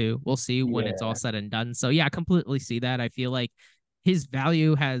offense too. We'll see when it's all said and done. So yeah, I completely see that. I feel like his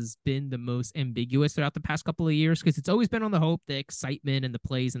value has been the most ambiguous throughout the past couple of years because it's always been on the hope, the excitement, and the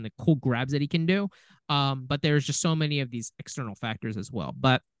plays and the cool grabs that he can do. But there's just so many of these external factors as well.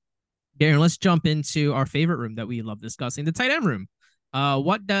 But Darren, let's jump into our favorite room that we love discussing, the tight end room.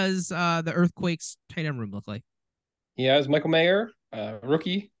 What does the Earthquakes tight end room look like? He has Michael Mayer,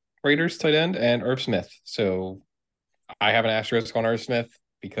 rookie Raiders tight end, and Irv Smith. So I have an asterisk on Irv Smith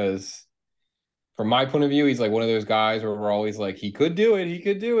because from my point of view, he's like one of those guys where we're always like, he could do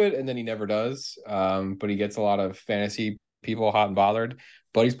it, and then he never does. But he gets a lot of fantasy people hot and bothered.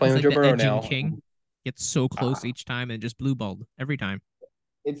 But he's playing with Joe Burrow now. King gets so close each time and just blue balled every time.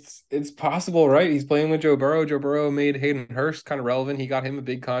 It's possible, right? He's playing with Joe Burrow. Joe Burrow made Hayden Hurst kind of relevant. He got him a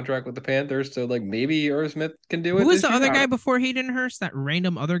big contract with the Panthers, so like maybe Irv Smith can do it. Who was the other guy before Hayden Hurst? That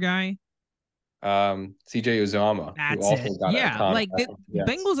random other guy? CJ Uzomah. That's it. Yeah, like the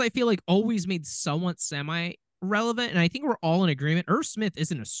Bengals, I feel like always made somewhat semi-relevant, and I think we're all in agreement. Irv Smith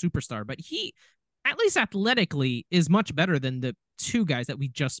isn't a superstar, but he, at least athletically, is much better than the 2 guys that we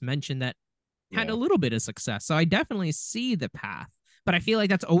just mentioned that had a little bit of success. So I definitely see the path. But I feel like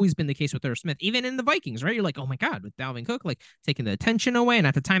that's always been the case with Irv Smith, even in the Vikings, right? You're like, oh my God, with Dalvin Cook, like taking the attention away. And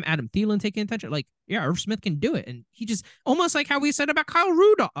at the time, Adam Thielen taking attention, like, yeah, Irv Smith can do it. And he just almost like how we said about Kyle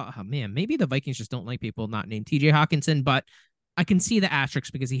Rudolph. Oh, man, maybe the Vikings just don't like people not named TJ Hawkinson, but I can see the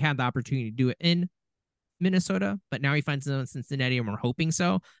asterisk because he had the opportunity to do it in Minnesota, but now he finds it in Cincinnati and we're hoping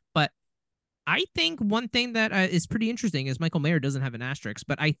so. But I think one thing that is pretty interesting is Michael Mayer doesn't have an asterisk,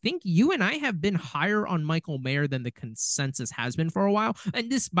 but I think you and I have been higher on Michael Mayer than the consensus has been for a while. And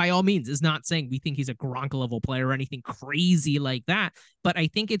this, by all means, is not saying we think he's a Gronk level player or anything crazy like that. But I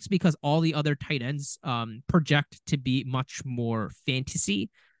think it's because all the other tight ends project to be much more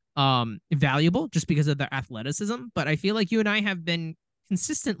fantasy valuable just because of their athleticism. But I feel like you and I have been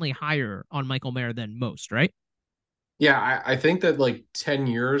consistently higher on Michael Mayer than most, right? Yeah, I think that like 10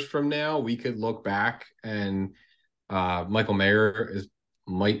 years from now, we could look back and Michael Mayer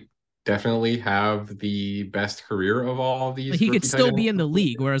might definitely have the best career of all of these. Like he could still be in the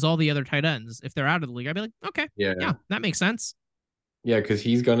league, whereas all the other tight ends, if they're out of the league, I'd be like, okay, yeah, that makes sense. Yeah, because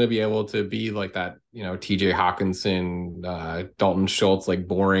he's going to be able to be like that, TJ Hawkinson, Dalton Schultz, like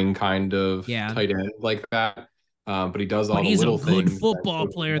boring kind of tight end like that. But he does all the little things. He's a good football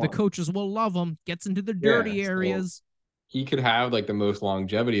player. The coaches will love him. Gets into the dirty areas. So he could have like the most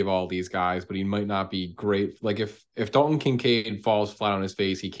longevity of all these guys, but he might not be great. Like if Dalton Kincaid falls flat on his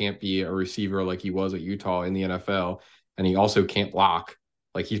face, he can't be a receiver like he was at Utah in the NFL, and he also can't block.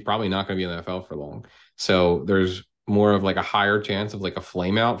 Like he's probably not going to be in the NFL for long. So there's more of like a higher chance of like a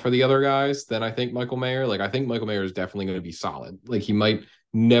flame out for the other guys than I think Michael Mayer. Like I think Michael Mayer is definitely going to be solid. Like he might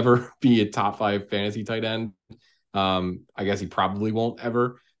never be a top 5 fantasy tight end. I guess he probably won't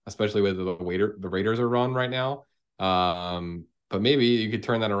ever, especially with the Raiders are run right now. But maybe you could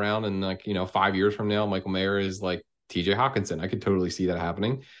turn that around and 5 years from now, Michael Mayer is like TJ Hawkinson. I could totally see that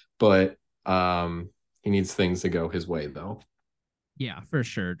happening, but he needs things to go his way though. Yeah, for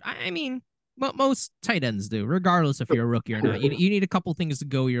sure. I mean, what most tight ends do, regardless if you're a rookie or not. You need a couple things to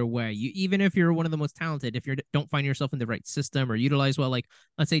go your way. Even if you're one of the most talented, if you don't find yourself in the right system or utilize well, like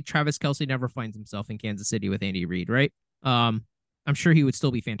let's say Travis Kelce never finds himself in Kansas City with Andy Reid, right? I'm sure he would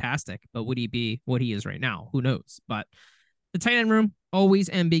still be fantastic, but would he be what he is right now? Who knows? But the tight end room, always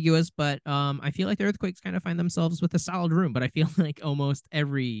ambiguous, but I feel like the Earthquakes kind of find themselves with a solid room, but I feel like almost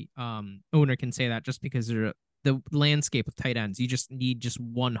every owner can say that just because they're the landscape of tight ends. You just need just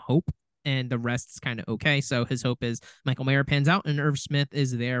one hope, and the rest is kind of okay. So his hope is Michael Mayer pans out and Irv Smith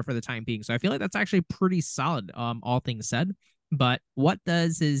is there for the time being. So I feel like that's actually pretty solid, all things said. But what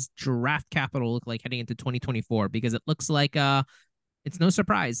does his draft capital look like heading into 2024? Because it looks like it's no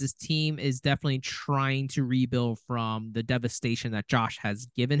surprise this team is definitely trying to rebuild from the devastation that Josh has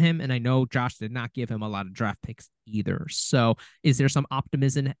given him. And I know Josh did not give him a lot of draft picks either. So is there some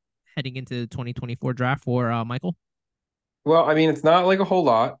optimism heading into the 2024 draft for Michael? Well, I mean, it's not like a whole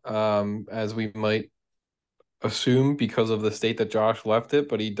lot, as we might assume because of the state that Josh left it,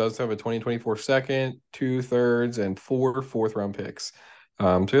 but he does have a 2024 second, 2/3, and 4 fourth-round picks.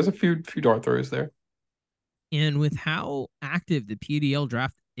 So he has a few dart throws there. And with how active the PDL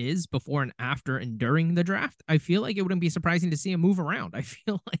draft is before and after and during the draft, I feel like it wouldn't be surprising to see him move around. I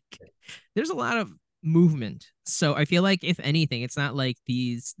feel like there's a lot of movement. So I feel like if anything, it's not like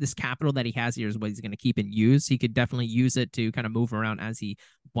this capital that he has here is what he's going to keep and use. He could definitely use it to kind of move around as he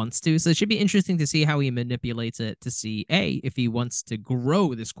wants to. So it should be interesting to see how he manipulates it to see if he wants to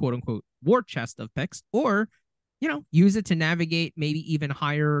grow this quote unquote war chest of picks, or use it to navigate maybe even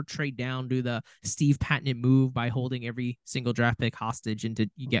higher, trade down, do the Steve Patnett move by holding every single draft pick hostage until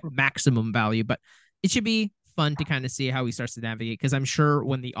you get maximum value. But it should be fun to kind of see how he starts to navigate, because I'm sure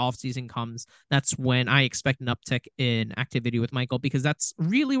when the offseason comes, that's when I expect an uptick in activity with Michael, because that's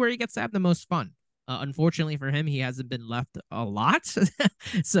really where he gets to have the most fun. Unfortunately for him, he hasn't been left a lot.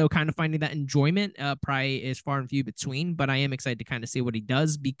 So kind of finding that enjoyment probably is far and few between, but I am excited to kind of see what he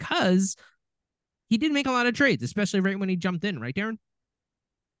does, because he did make a lot of trades, especially right when he jumped in, right, Darren?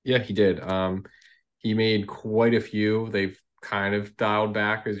 Yeah, he did. He made quite a few. They've kind of dialed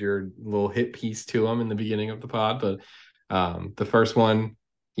back as your little hit piece to him in the beginning of the pod. But the first one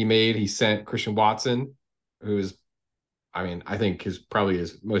he sent Christian Watson, who is, I think is probably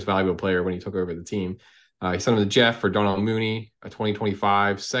his most valuable player when he took over the team. He sent him to Jeff for Donald Mooney, a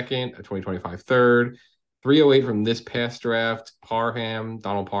 2025 second, a 2025 third, 308 from this past draft,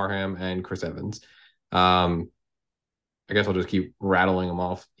 Donald Parham, and Chris Evans. I guess I'll just keep rattling them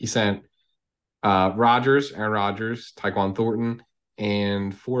off. He sent Aaron Rodgers, Tyquan Thornton,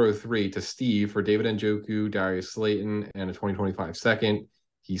 and 403 to Steve for David Njoku, Darius Slayton, and a 2025 second.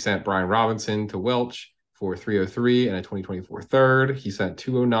 He sent Brian Robinson to Welch for 303 and a 2024 third. He sent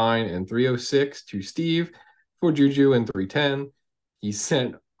 209 and 306 to Steve for Juju and 310. He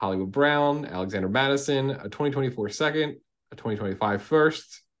sent Hollywood Brown, Alexander Madison, a 2024 second, a 2025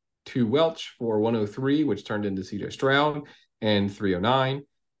 first, to Welch for 103, which turned into CJ Stroud, and 309.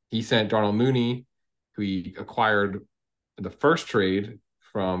 He sent Darnell Mooney, who he acquired in the first trade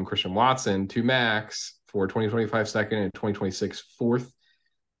from Christian Watson, to Max for 2025 second and 2026 fourth.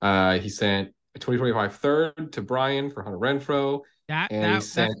 He sent a 2025 third to Brian for Hunter Renfrow.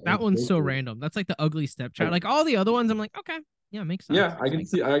 That one's so random. That's like the ugly stepchild. Like all the other ones, I'm like, okay, yeah, makes sense. Yeah, I can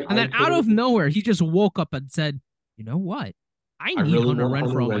see. And then out of nowhere, he just woke up and said, "You know what? I need really Hunter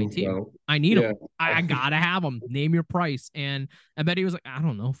Renfrow on my team. I need him. I gotta have him. Name your price." And I bet he was like, I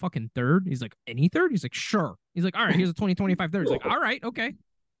don't know, fucking third. He's like, any third? He's like, sure. He's like, all right, here's a 2025 third. He's like, all right, okay.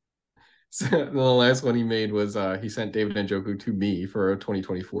 So the last one he made was he sent David Njoku to me for a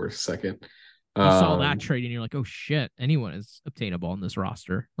 2024 second. You saw that trade and you're like, oh shit, anyone is obtainable on this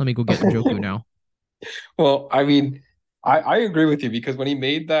roster. Let me go get Njoku now. Well, I mean, I agree with you, because when he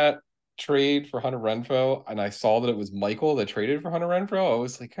made that trade for Hunter Renfrow and I saw that it was Michael that traded for Hunter Renfrow, I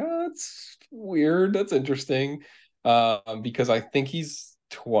was like, oh, that's weird. That's interesting. Because I think he's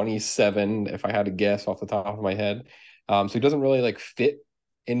 27, if I had to guess off the top of my head. So he doesn't really like fit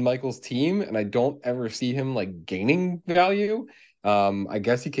in Michael's team, and I don't ever see him like gaining value. I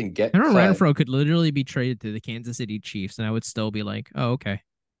guess he can get Hunter Renfrow could literally be traded to the Kansas City Chiefs, and I would still be like, oh, okay.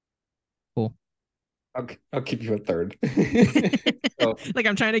 Cool. I'll give you a third. So, like,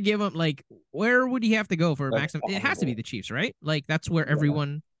 I'm trying to give him, like, where would he have to go for a maximum? It has to be the Chiefs, right? Like, that's where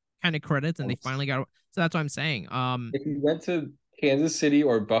everyone kind of credits, and they finally got. So that's what I'm saying. If he went to Kansas City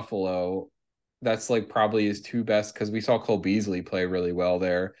or Buffalo, that's like probably his two best, because we saw Cole Beasley play really well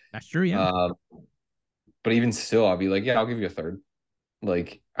there. That's true, yeah. But even still, I'll be like, yeah, I'll give you a third.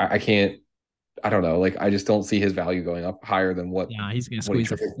 Like, I can't. I don't know. Like, I just don't see his value going up higher than what. Yeah, he's gonna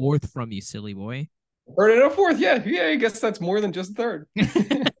squeeze a fourth from you, silly boy. Third and a fourth, yeah. I guess that's more than just third.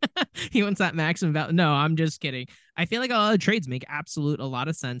 He wants that maximum value. No, I'm just kidding. I feel like a lot of trades make a lot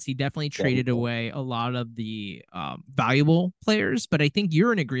of sense. He definitely traded away a lot of the valuable players, but I think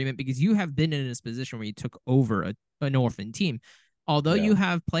you're in agreement because you have been in this position where you took over an orphan team. Although you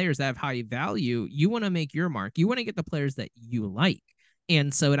have players that have high value, you want to make your mark. You want to get the players that you like.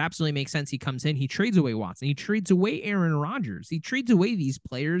 And so it absolutely makes sense. He comes in, he trades away Watson, he trades away Aaron Rodgers, he trades away these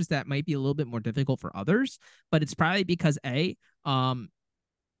players that might be a little bit more difficult for others, but it's probably because he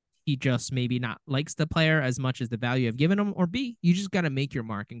just maybe not likes the player as much as the value I've given him, or B, you just got to make your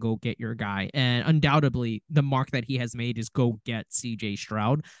mark and go get your guy. And undoubtedly, the mark that he has made is go get CJ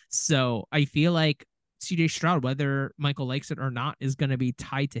Stroud. So I feel like CJ Stroud, whether Michael likes it or not, is going to be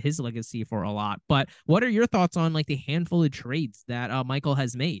tied to his legacy for a lot. But what are your thoughts on like the handful of trades that Michael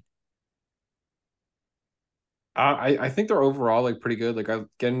has made? I think they're overall like pretty good. Like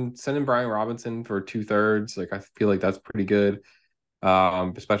sending Brian Robinson for 2/3. Like I feel like that's pretty good.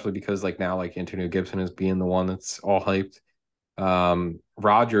 especially because like now like Antonio Gibson is being the one that's all hyped.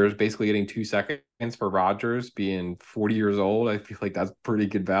 Rodgers basically getting 2 seconds for Rodgers being 40 years old. I feel like that's pretty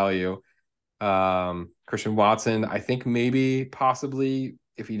good value. Christian Watson, I think maybe possibly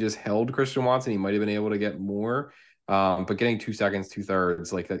if he just held Christian Watson, he might have been able to get more. But getting 2 seconds,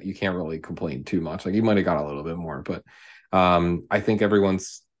 2/3, like that, you can't really complain too much. Like he might have got a little bit more, but I think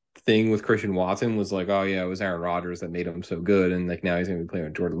everyone's thing with Christian Watson was like, oh yeah, it was Aaron Rodgers that made him so good, and like now he's gonna be playing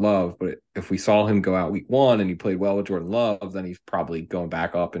with Jordan Love. But if we saw him go out week 1 and he played well with Jordan Love, then he's probably going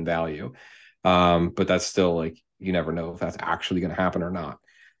back up in value. But that's still like you never know if that's actually gonna happen or not.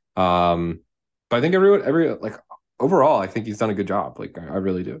 But I think every like overall, I think he's done a good job. Like I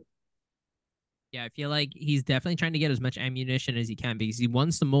really do. Yeah, I feel like he's definitely trying to get as much ammunition as he can because he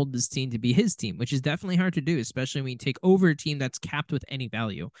wants to mold this team to be his team, which is definitely hard to do, especially when you take over a team that's capped with any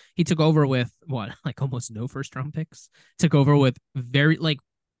value. He took over with what, like almost no first round picks? Took over with very, like,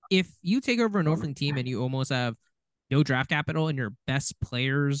 if you take over an orphan team and you almost have no draft capital and your best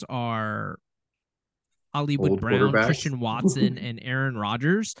players are Hollywood Brown, Christian Watson, and Aaron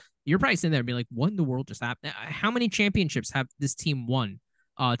Rodgers, you're probably sitting there and be like, what in the world just happened? How many championships have this team won?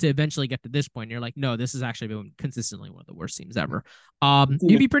 To eventually get to this point, you're like, no, this has actually been consistently one of the worst teams ever.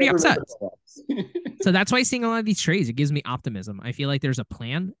 You'd be pretty upset. So that's why seeing a lot of these trades, it gives me optimism. I feel like there's a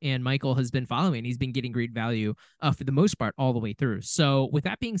plan, and Michael has been following. He's been getting great value for the most part all the way through. So with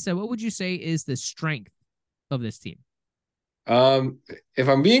that being said, what would you say is the strength of this team? If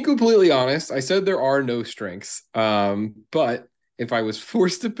I'm being completely honest, I said there are no strengths. But if I was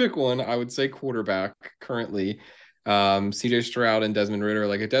forced to pick one, I would say quarterback currently. CJ Stroud and Desmond Ridder.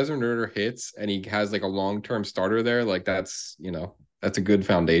 Like if Desmond Ridder hits and he has like a long-term starter there, like that's a good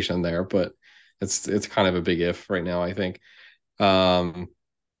foundation there, but it's kind of a big if right now, I think.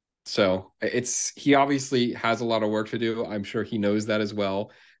 So he obviously has a lot of work to do. I'm sure he knows that as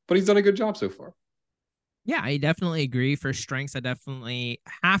well, but he's done a good job so far. Yeah, I definitely agree. For strengths, I definitely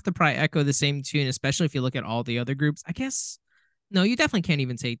have to probably echo the same tune, especially if you look at all the other groups. I guess, no, you definitely can't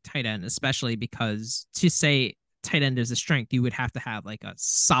even say tight end, especially because to say tight end is a strength, you would have to have like a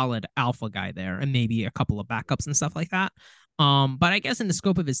solid alpha guy there and maybe a couple of backups and stuff like that. But I guess in the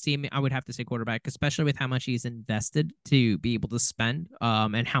scope of his team, I would have to say quarterback, especially with how much he's invested to be able to spend,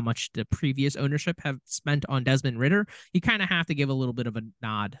 and how much the previous ownership have spent on Desmond Ridder. You kind of have to give a little bit of a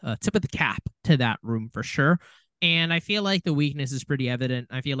nod, tip of the cap to that room for sure. And I feel like the weakness is pretty evident.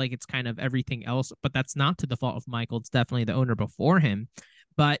 I feel like it's kind of everything else, but that's not to the fault of Michael. It's definitely the owner before him.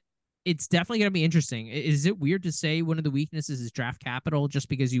 But it's definitely going to be interesting. Is it weird to say one of the weaknesses is draft capital just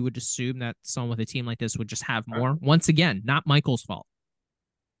because you would assume that someone with a team like this would just have more? Once again, not Michael's fault.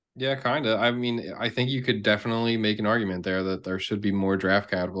 Yeah, kind of. I mean, I think you could definitely make an argument there that there should be more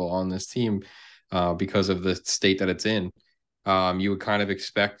draft capital on this team because of the state that it's in. You would kind of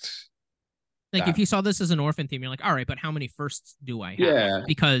expect like if you saw this as an orphan team, you're like, all right, but how many firsts do I have? Yeah.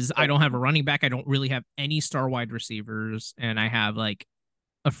 Because I don't have a running back. I don't really have any star wide receivers. And I have like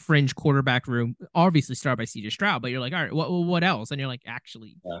a fringe quarterback room, obviously started by CJ Stroud, but you're like, all right, what else? And you're like,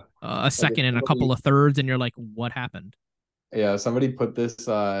 actually, a second and a couple of thirds, and you're like, what happened? Yeah, somebody put this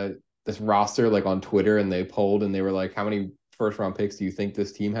roster like on Twitter, and they polled, and they were like, how many first round picks do you think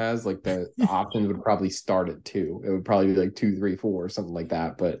this team has? Like the options would probably start at 2. It would probably be like 2, 3, 4, something like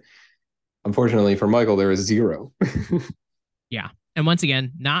that. But unfortunately for Michael, there is 0. Yeah, and once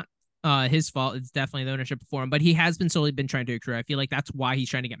again, not his fault. It's definitely the ownership for him, but he has been slowly been trying to accrue. I feel like that's why he's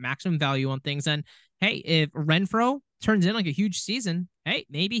trying to get maximum value on things. And hey, if Renfro turns in like a huge season, hey,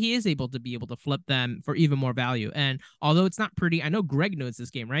 maybe he is able to flip them for even more value. And although it's not pretty, I know Greg knows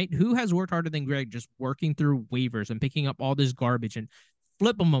this game, right? Who has worked harder than Greg just working through waivers and picking up all this garbage and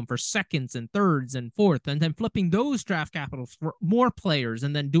flipping them for seconds and thirds and fourth, and then flipping those draft capitals for more players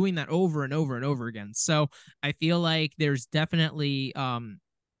and then doing that over and over and over again. So I feel like there's definitely a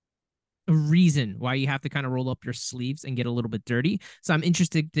reason why you have to kind of roll up your sleeves and get a little bit dirty. So I'm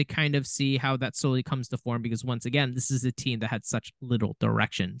interested to kind of see how that slowly comes to form, because once again, this is a team that had such little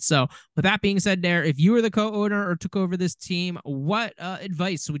direction. So with that being said, there, if you were the co-owner or took over this team, what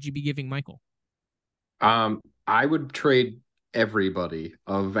advice would you be giving Michael? I would trade everybody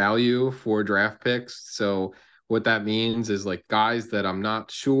of value for draft picks. So what that means is like guys that I'm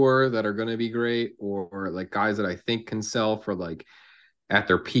not sure that are going to be great, or like guys that I think can sell for like at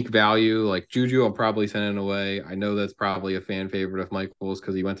their peak value. Like Juju, I'll probably send it away. I know that's probably a fan favorite of Michael's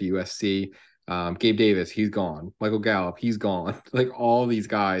because he went to USC. Gabe Davis, he's gone. Michael Gallup, he's gone. Like all these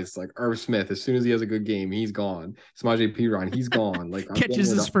guys, like Irv Smith, as soon as he has a good game, he's gone. Samaje Perine, he's gone. Like catches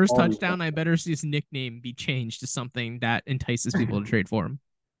his first touchdown, I better see his nickname be changed to something that entices people to trade for him.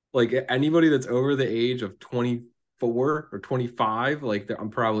 Like anybody that's over the age of 24 24 or 25, like I'm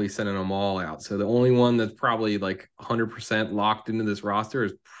probably sending them all out. So the only one that's probably like 100% locked into this roster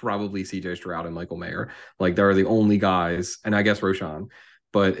is probably CJ Stroud and Michael Mayer. Like they're the only guys, and I guess Roshan.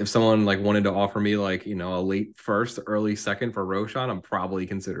 But if someone like wanted to offer me like, you know, a late first, early second for Roshan, I'm probably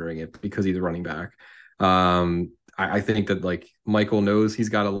considering it because he's a running back. I think that like Michael knows he's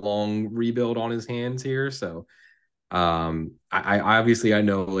got a long rebuild on his hands here. So I obviously I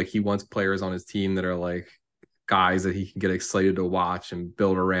know like he wants players on his team that are like guys that he can get excited to watch and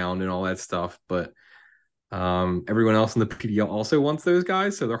build around and all that stuff. But everyone else in the PDL also wants those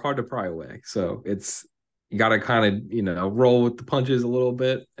guys, so they're hard to pry away. So it's you got to kind of roll with the punches a little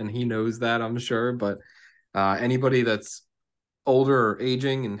bit, and he knows that, I'm sure. But anybody that's older or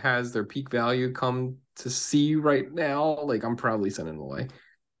aging and has their peak value come to see right now, like I'm probably sending them away.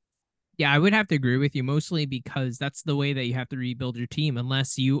 Yeah, I would have to agree with you, mostly because that's the way that you have to rebuild your team,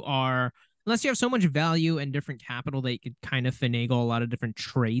 unless you have so much value and different capital that you could kind of finagle a lot of different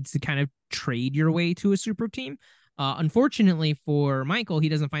trades to kind of trade your way to a super team. Unfortunately for Michael, he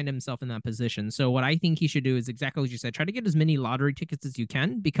doesn't find himself in that position. So what I think he should do is exactly what you said. Try to get as many lottery tickets as you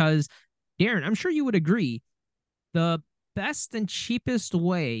can, because Darren, I'm sure you would agree, the best and cheapest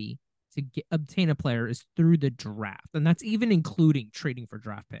way to obtain a player is through the draft. And that's even including trading for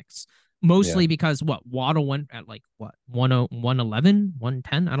draft picks. Mostly because Waddle went at like 111,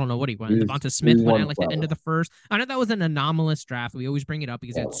 110. I don't know what he went. Devonta Smith went at like the end of the first. I know that was an anomalous draft. We always bring it up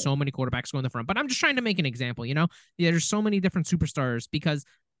because he had so many quarterbacks going in the front. But I'm just trying to make an example, there's so many different superstars, because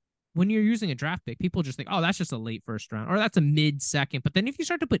when you're using a draft pick, people just think, oh, that's just a late first round or that's a mid second. But then if you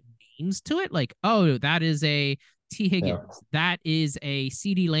start to put names to it, like, oh, that is a T. Higgins, that is a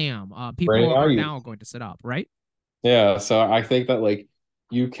CD Lamb. People are now going to sit up, right? Yeah. So I think that like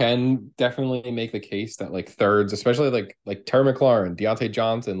you can definitely make the case that like thirds, especially like Terry McLaurin, Deontay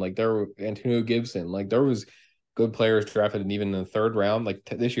Johnson, like there were Antonio Gibson, like there was good players drafted and even in the third round. Like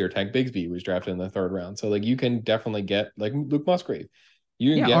this year, Tank Bigsby was drafted in the third round. So like you can definitely get like Luke Musgrave.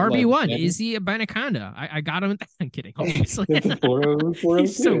 You can get RB1. Like, is he a Banaconda? I got him. I'm kidding. Obviously,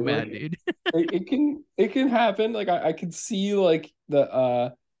 he's so bad, dude. it can happen. Like I can see like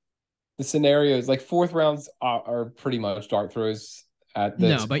the scenarios. Like fourth rounds are pretty much dart throws at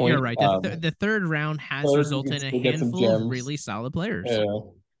this No, but point. You're right. The third round has resulted in a handful of really solid players. Yeah.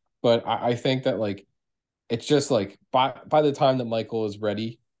 But I think that like it's just like by the time that Michael is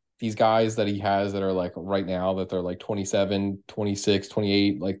ready, these guys that he has that are like right now that they're like 27, 26,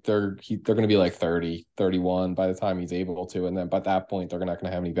 28, like they're going to be like 30, 31 by the time he's able to. And then by that point, they're not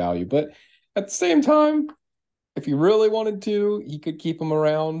going to have any value. But at the same time, if he really wanted to, he could keep them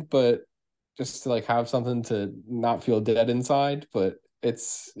around, but just to like have something to not feel dead inside. But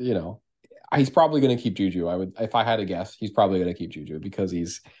it's, he's probably going to keep Juju. If I had to guess, he's probably going to keep Juju because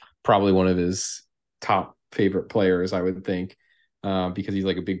he's probably one of his top favorite players, I would think. Because he's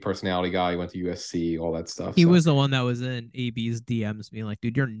like a big personality guy. He went to USC, all that stuff. He was the one that was in AB's DMs being like,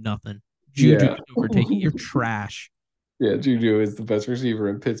 dude, you're nothing. Juju is overtaking. You're trash. Yeah, Juju is the best receiver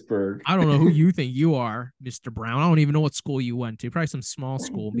in Pittsburgh. I don't know who you think you are, Mr. Brown. I don't even know what school you went to. Probably some small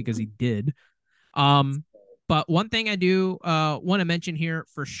school because he did. But one thing I do want to mention here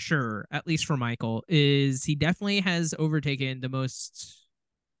for sure, at least for Michael, is he definitely has overtaken the most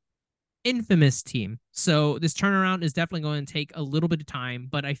infamous team. So this turnaround is definitely going to take a little bit of time,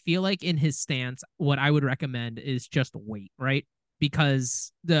 but I feel like in his stance, what I would recommend is just wait, right?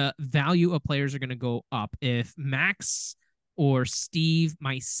 Because the value of players are going to go up. If Max or Steve,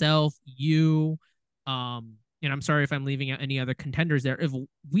 myself, you, and I'm sorry if I'm leaving out any other contenders there, if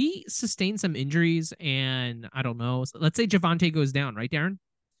we sustain some injuries and I don't know, let's say Javonte goes down, right, Darren?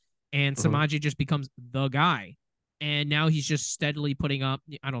 And Samaje just becomes the guy. And now he's just steadily putting up,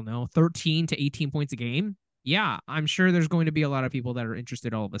 I don't know, 13 to 18 points a game. Yeah, I'm sure there's going to be a lot of people that are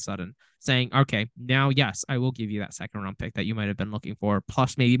interested all of a sudden saying, okay, now, yes, I will give you that second round pick that you might have been looking for,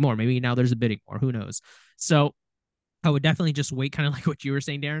 plus maybe more. Maybe now there's a bidding war. Who knows? So I would definitely just wait, kind of like what you were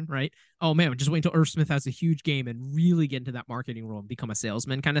saying, Darren, right? Oh, man, just wait until Irv Smith has a huge game and really get into that marketing role and become a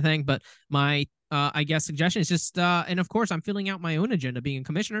salesman kind of thing. But my, I guess, suggestion is just, and of course, I'm filling out my own agenda being a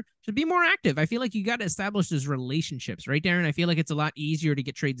commissioner, to be more active. I feel like you got to establish those relationships, right, Darren? I feel like it's a lot easier to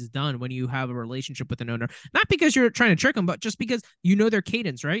get trades done when you have a relationship with an owner. Not because you're trying to trick them, but just because you know their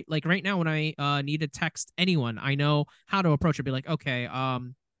cadence, right? Like right now when I need to text anyone, I know how to approach it. Be like, okay,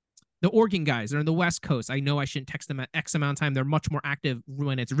 the Oregon guys, they're in the West Coast. I know I shouldn't text them at X amount of time. They're much more active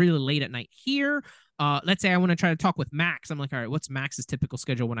when it's really late at night here. Let's say I want to try to talk with Max. I'm like, all right, what's Max's typical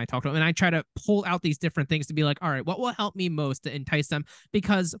schedule when I talk to him? And I try to pull out these different things to be like, all right, what will help me most to entice them?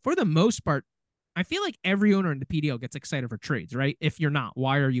 Because for the most part, I feel like every owner in the PDL gets excited for trades, right? If you're not,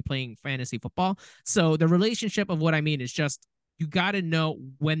 why are you playing fantasy football? So the relationship of what I mean is just you got to know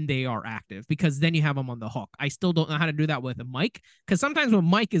when they are active because then you have them on the hook. I still don't know how to do that with Mike because sometimes when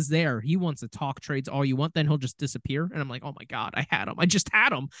Mike is there, he wants to talk trades all you want, then he'll just disappear. And I'm like, oh my God, I had him. I just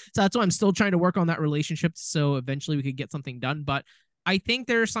had him. So that's why I'm still trying to work on that relationship so eventually we could get something done. But I think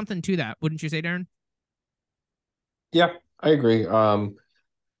there's something to that. Wouldn't you say, Darren? Yeah, I agree.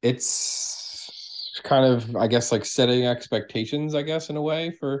 It's kind of, I guess, like setting expectations, I guess, in a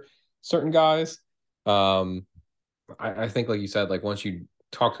way for certain guys. Um, I think, like you said, like once you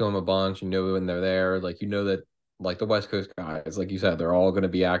talk to them a bunch, you know when they're there, like you know that like the West Coast guys, like you said, they're all going to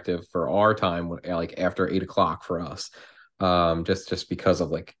be active for our time, like after 8 o'clock for us, just because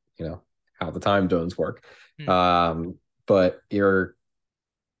of like how the time zones work. But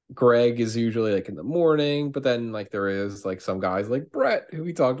Greg is usually like in the morning, but then like there is like some guys like Brett who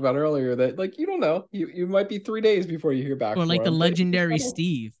we talked about earlier that like you don't know. You might be 3 days before you hear back Or from like the him. But legendary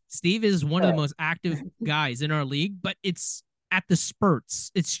Steve. Steve is one of the most active guys in our league, but it's at the spurts.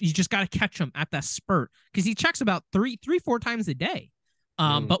 It's you just got to catch him at that spurt because he checks about 4 times a day.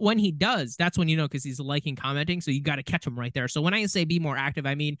 But when he does, that's when you know because he's liking, commenting. So you got to catch him right there. So when I say be more active,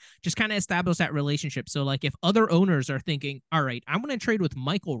 I mean just kind of establish that relationship. So like if other owners are thinking, all right, I'm going to trade with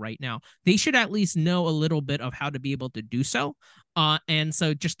Michael right now, they should at least know a little bit of how to be able to do so. And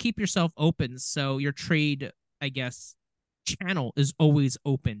so just keep yourself open. So your trade, I guess, channel is always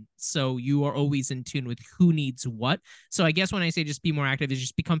open. So you are always in tune with who needs what. So I guess when I say just be more active is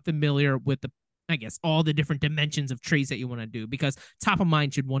just become familiar with the I guess all the different dimensions of trades that you want to do because top of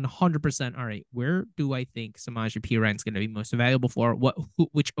mind should 100%. All right, where do I think Samaje Perine going to be most valuable for?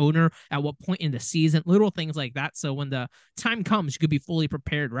 Which owner at what point in the season? Little things like that. So when the time comes, you could be fully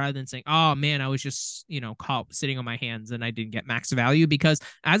prepared rather than saying, "Oh man, I was just caught sitting on my hands and I didn't get max value." Because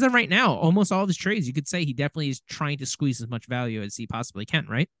as of right now, almost all of his trades, you could say he definitely is trying to squeeze as much value as he possibly can.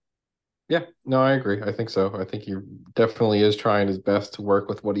 Right? Yeah, no, I agree. I think so. I think he definitely is trying his best to work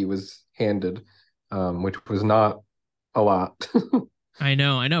with what he was handed, which was not a lot. I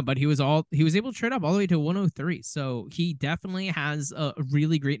know, but he was able to trade up all the way to 103. So he definitely has a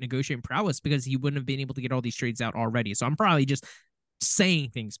really great negotiating prowess because he wouldn't have been able to get all these trades out already. So I'm probably just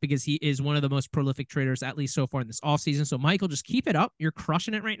saying things because he is one of the most prolific traders, at least so far in this offseason. So Michael, just keep it up. You're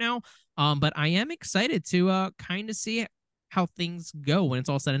crushing it right now. But I am excited to kind of see how things go when it's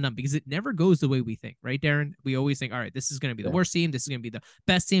all said and done because it never goes the way we think, right, Darren? We always think, all right, this is going to be the worst team. This is going to be the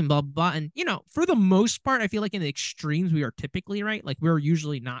best team, blah, blah. And, for the most part, I feel like in the extremes, we are typically right. Like we're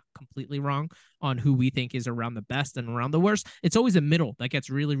usually not completely wrong on who we think is around the best and around the worst. It's always a middle that gets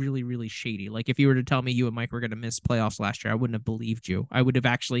really, really, really shady. Like if you were to tell me you and Mike were going to miss playoffs last year, I wouldn't have believed you. I would have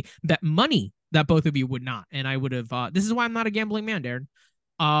actually bet money that both of you would not. And I would have, this is why I'm not a gambling man,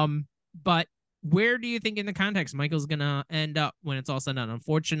 Darren. But where do you think in the context Michael's going to end up when it's all said and done?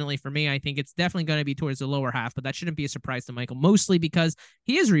 Unfortunately for me, I think it's definitely going to be towards the lower half, but that shouldn't be a surprise to Michael, mostly because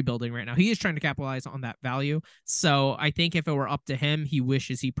he is rebuilding right now. He is trying to capitalize on that value. So I think if it were up to him, he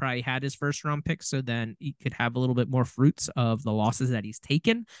wishes he probably had his first round pick so then he could have a little bit more fruits of the losses that he's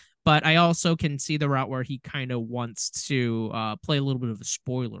taken. But I also can see the route where he kind of wants to play a little bit of a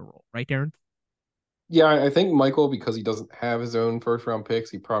spoiler role. Right, Darren? Yeah, I think Michael, because he doesn't have his own first round picks,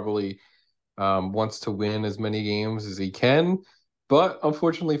 he probably wants to win as many games as he can. But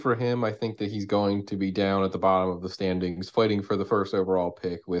unfortunately for him, I think that he's going to be down at the bottom of the standings fighting for the first overall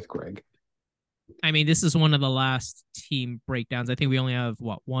pick with Greg. I mean, this is one of the last team breakdowns. I think we only have,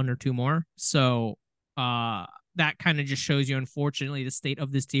 one or two more? So that kind of just shows you, unfortunately, the state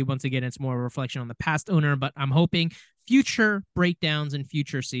of this team. Once again, it's more a reflection on the past owner, but I'm hoping future breakdowns and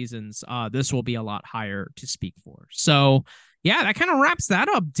future seasons, this will be a lot higher to speak for. So yeah, that kind of wraps that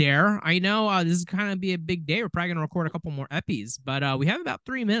up, Dare. I know this is kind of be a big day. We're probably going to record a couple more epis, but we have about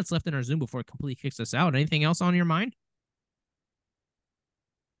 3 minutes left in our Zoom before it completely kicks us out. Anything else on your mind?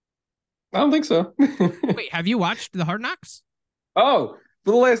 I don't think so. Wait, have you watched the Hard Knocks? Oh, for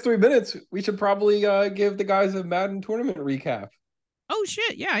the last 3 minutes, we should probably give the guys a Madden tournament recap. Oh,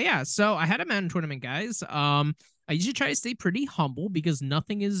 shit. Yeah. So I had a Madden tournament, guys. I usually try to stay pretty humble because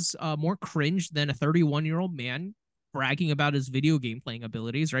nothing is more cringe than a 31-year-old man bragging about his video game playing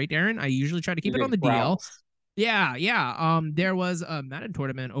abilities, right, Darren? I usually try to keep it on the DL. Yeah. There was a Madden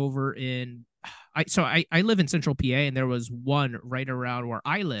tournament over in I live in Central PA, and there was one right around where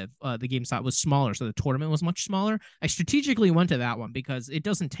I live. The GameStop was smaller, so the tournament was much smaller. I strategically went to that one because it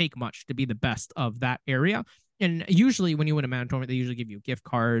doesn't take much to be the best of that area. And usually when you win a Madden tournament, they usually give you a gift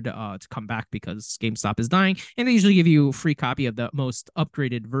card to come back because GameStop is dying. And they usually give you a free copy of the most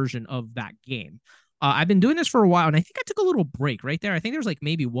upgraded version of that game. I've been doing this for a while, and I think I took a little break right there. I think there was like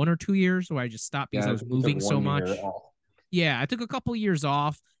maybe 1 or 2 years where I just stopped because I was moving so much. Yeah, I took a couple of years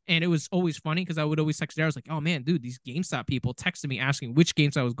off, and it was always funny because I would always text there. I was like, oh man, dude, these GameStop people texted me asking which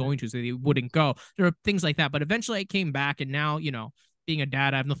games I was going to so they wouldn't go. There were things like that. But eventually I came back, and now, being a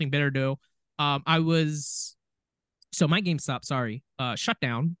dad, I have nothing better to do. So my GameStop, shut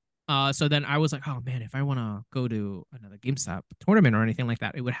down. So then I was like, oh man, if I want to go to another GameStop tournament or anything like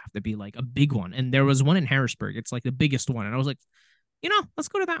that, it would have to be like a big one. And there was one in Harrisburg. It's like the biggest one. And I was like, let's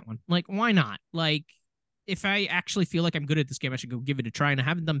go to that one. Like, why not? Like, if I actually feel like I'm good at this game, I should go give it a try. And I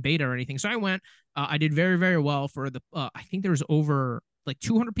haven't done beta or anything. So I went, I did very, very well for I think there was over like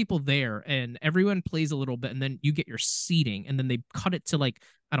 200 people there, and everyone plays a little bit, and then you get your seating, and then they cut it to like,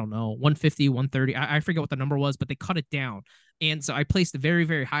 I don't know, 150, 130. I forget what the number was, but they cut it down. And so I placed very,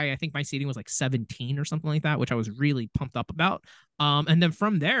 very high. I think my seating was like 17 or something like that, which I was really pumped up about. And then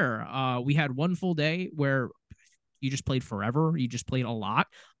from there, we had one full day where you just played forever. You just played a lot.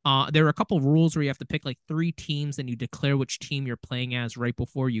 There were a couple of rules where you have to pick like 3 teams, and you declare which team you're playing as right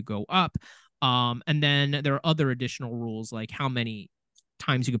before you go up. And then there are other additional rules, like how many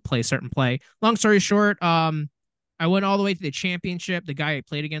times you could play a certain play. Long story short, I went all the way to the championship. The guy I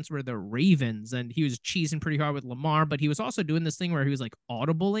played against were the Ravens, and he was cheesing pretty hard with Lamar, but he was also doing this thing where he was like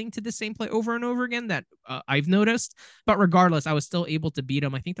audibling to the same play over and over again that I've noticed. But regardless, I was still able to beat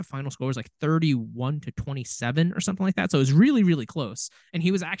him. I think the final score was like 31-27 or something like that. So it was really, really close. And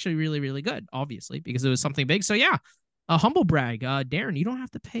he was actually really, really good, obviously, because it was something big. So yeah, a humble brag. Darren, you don't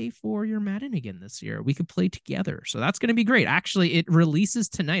have to pay for your Madden again this year. We could play together. So that's going to be great. Actually, it releases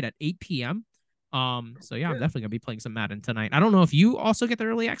tonight at 8 p.m. So yeah, I'm definitely gonna be playing some Madden tonight. I don't know if you also get the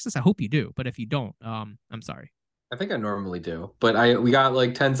early access. I hope you do, but if you don't, I'm sorry. I think I normally do, but we got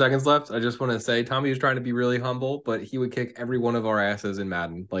like 10 seconds left. I just want to say Tommy was trying to be really humble, but he would kick every one of our asses in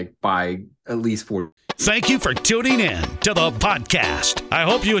Madden, like by at least 4. Thank you for tuning in to the podcast. I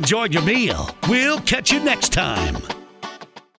hope you enjoyed your meal. We'll catch you next time.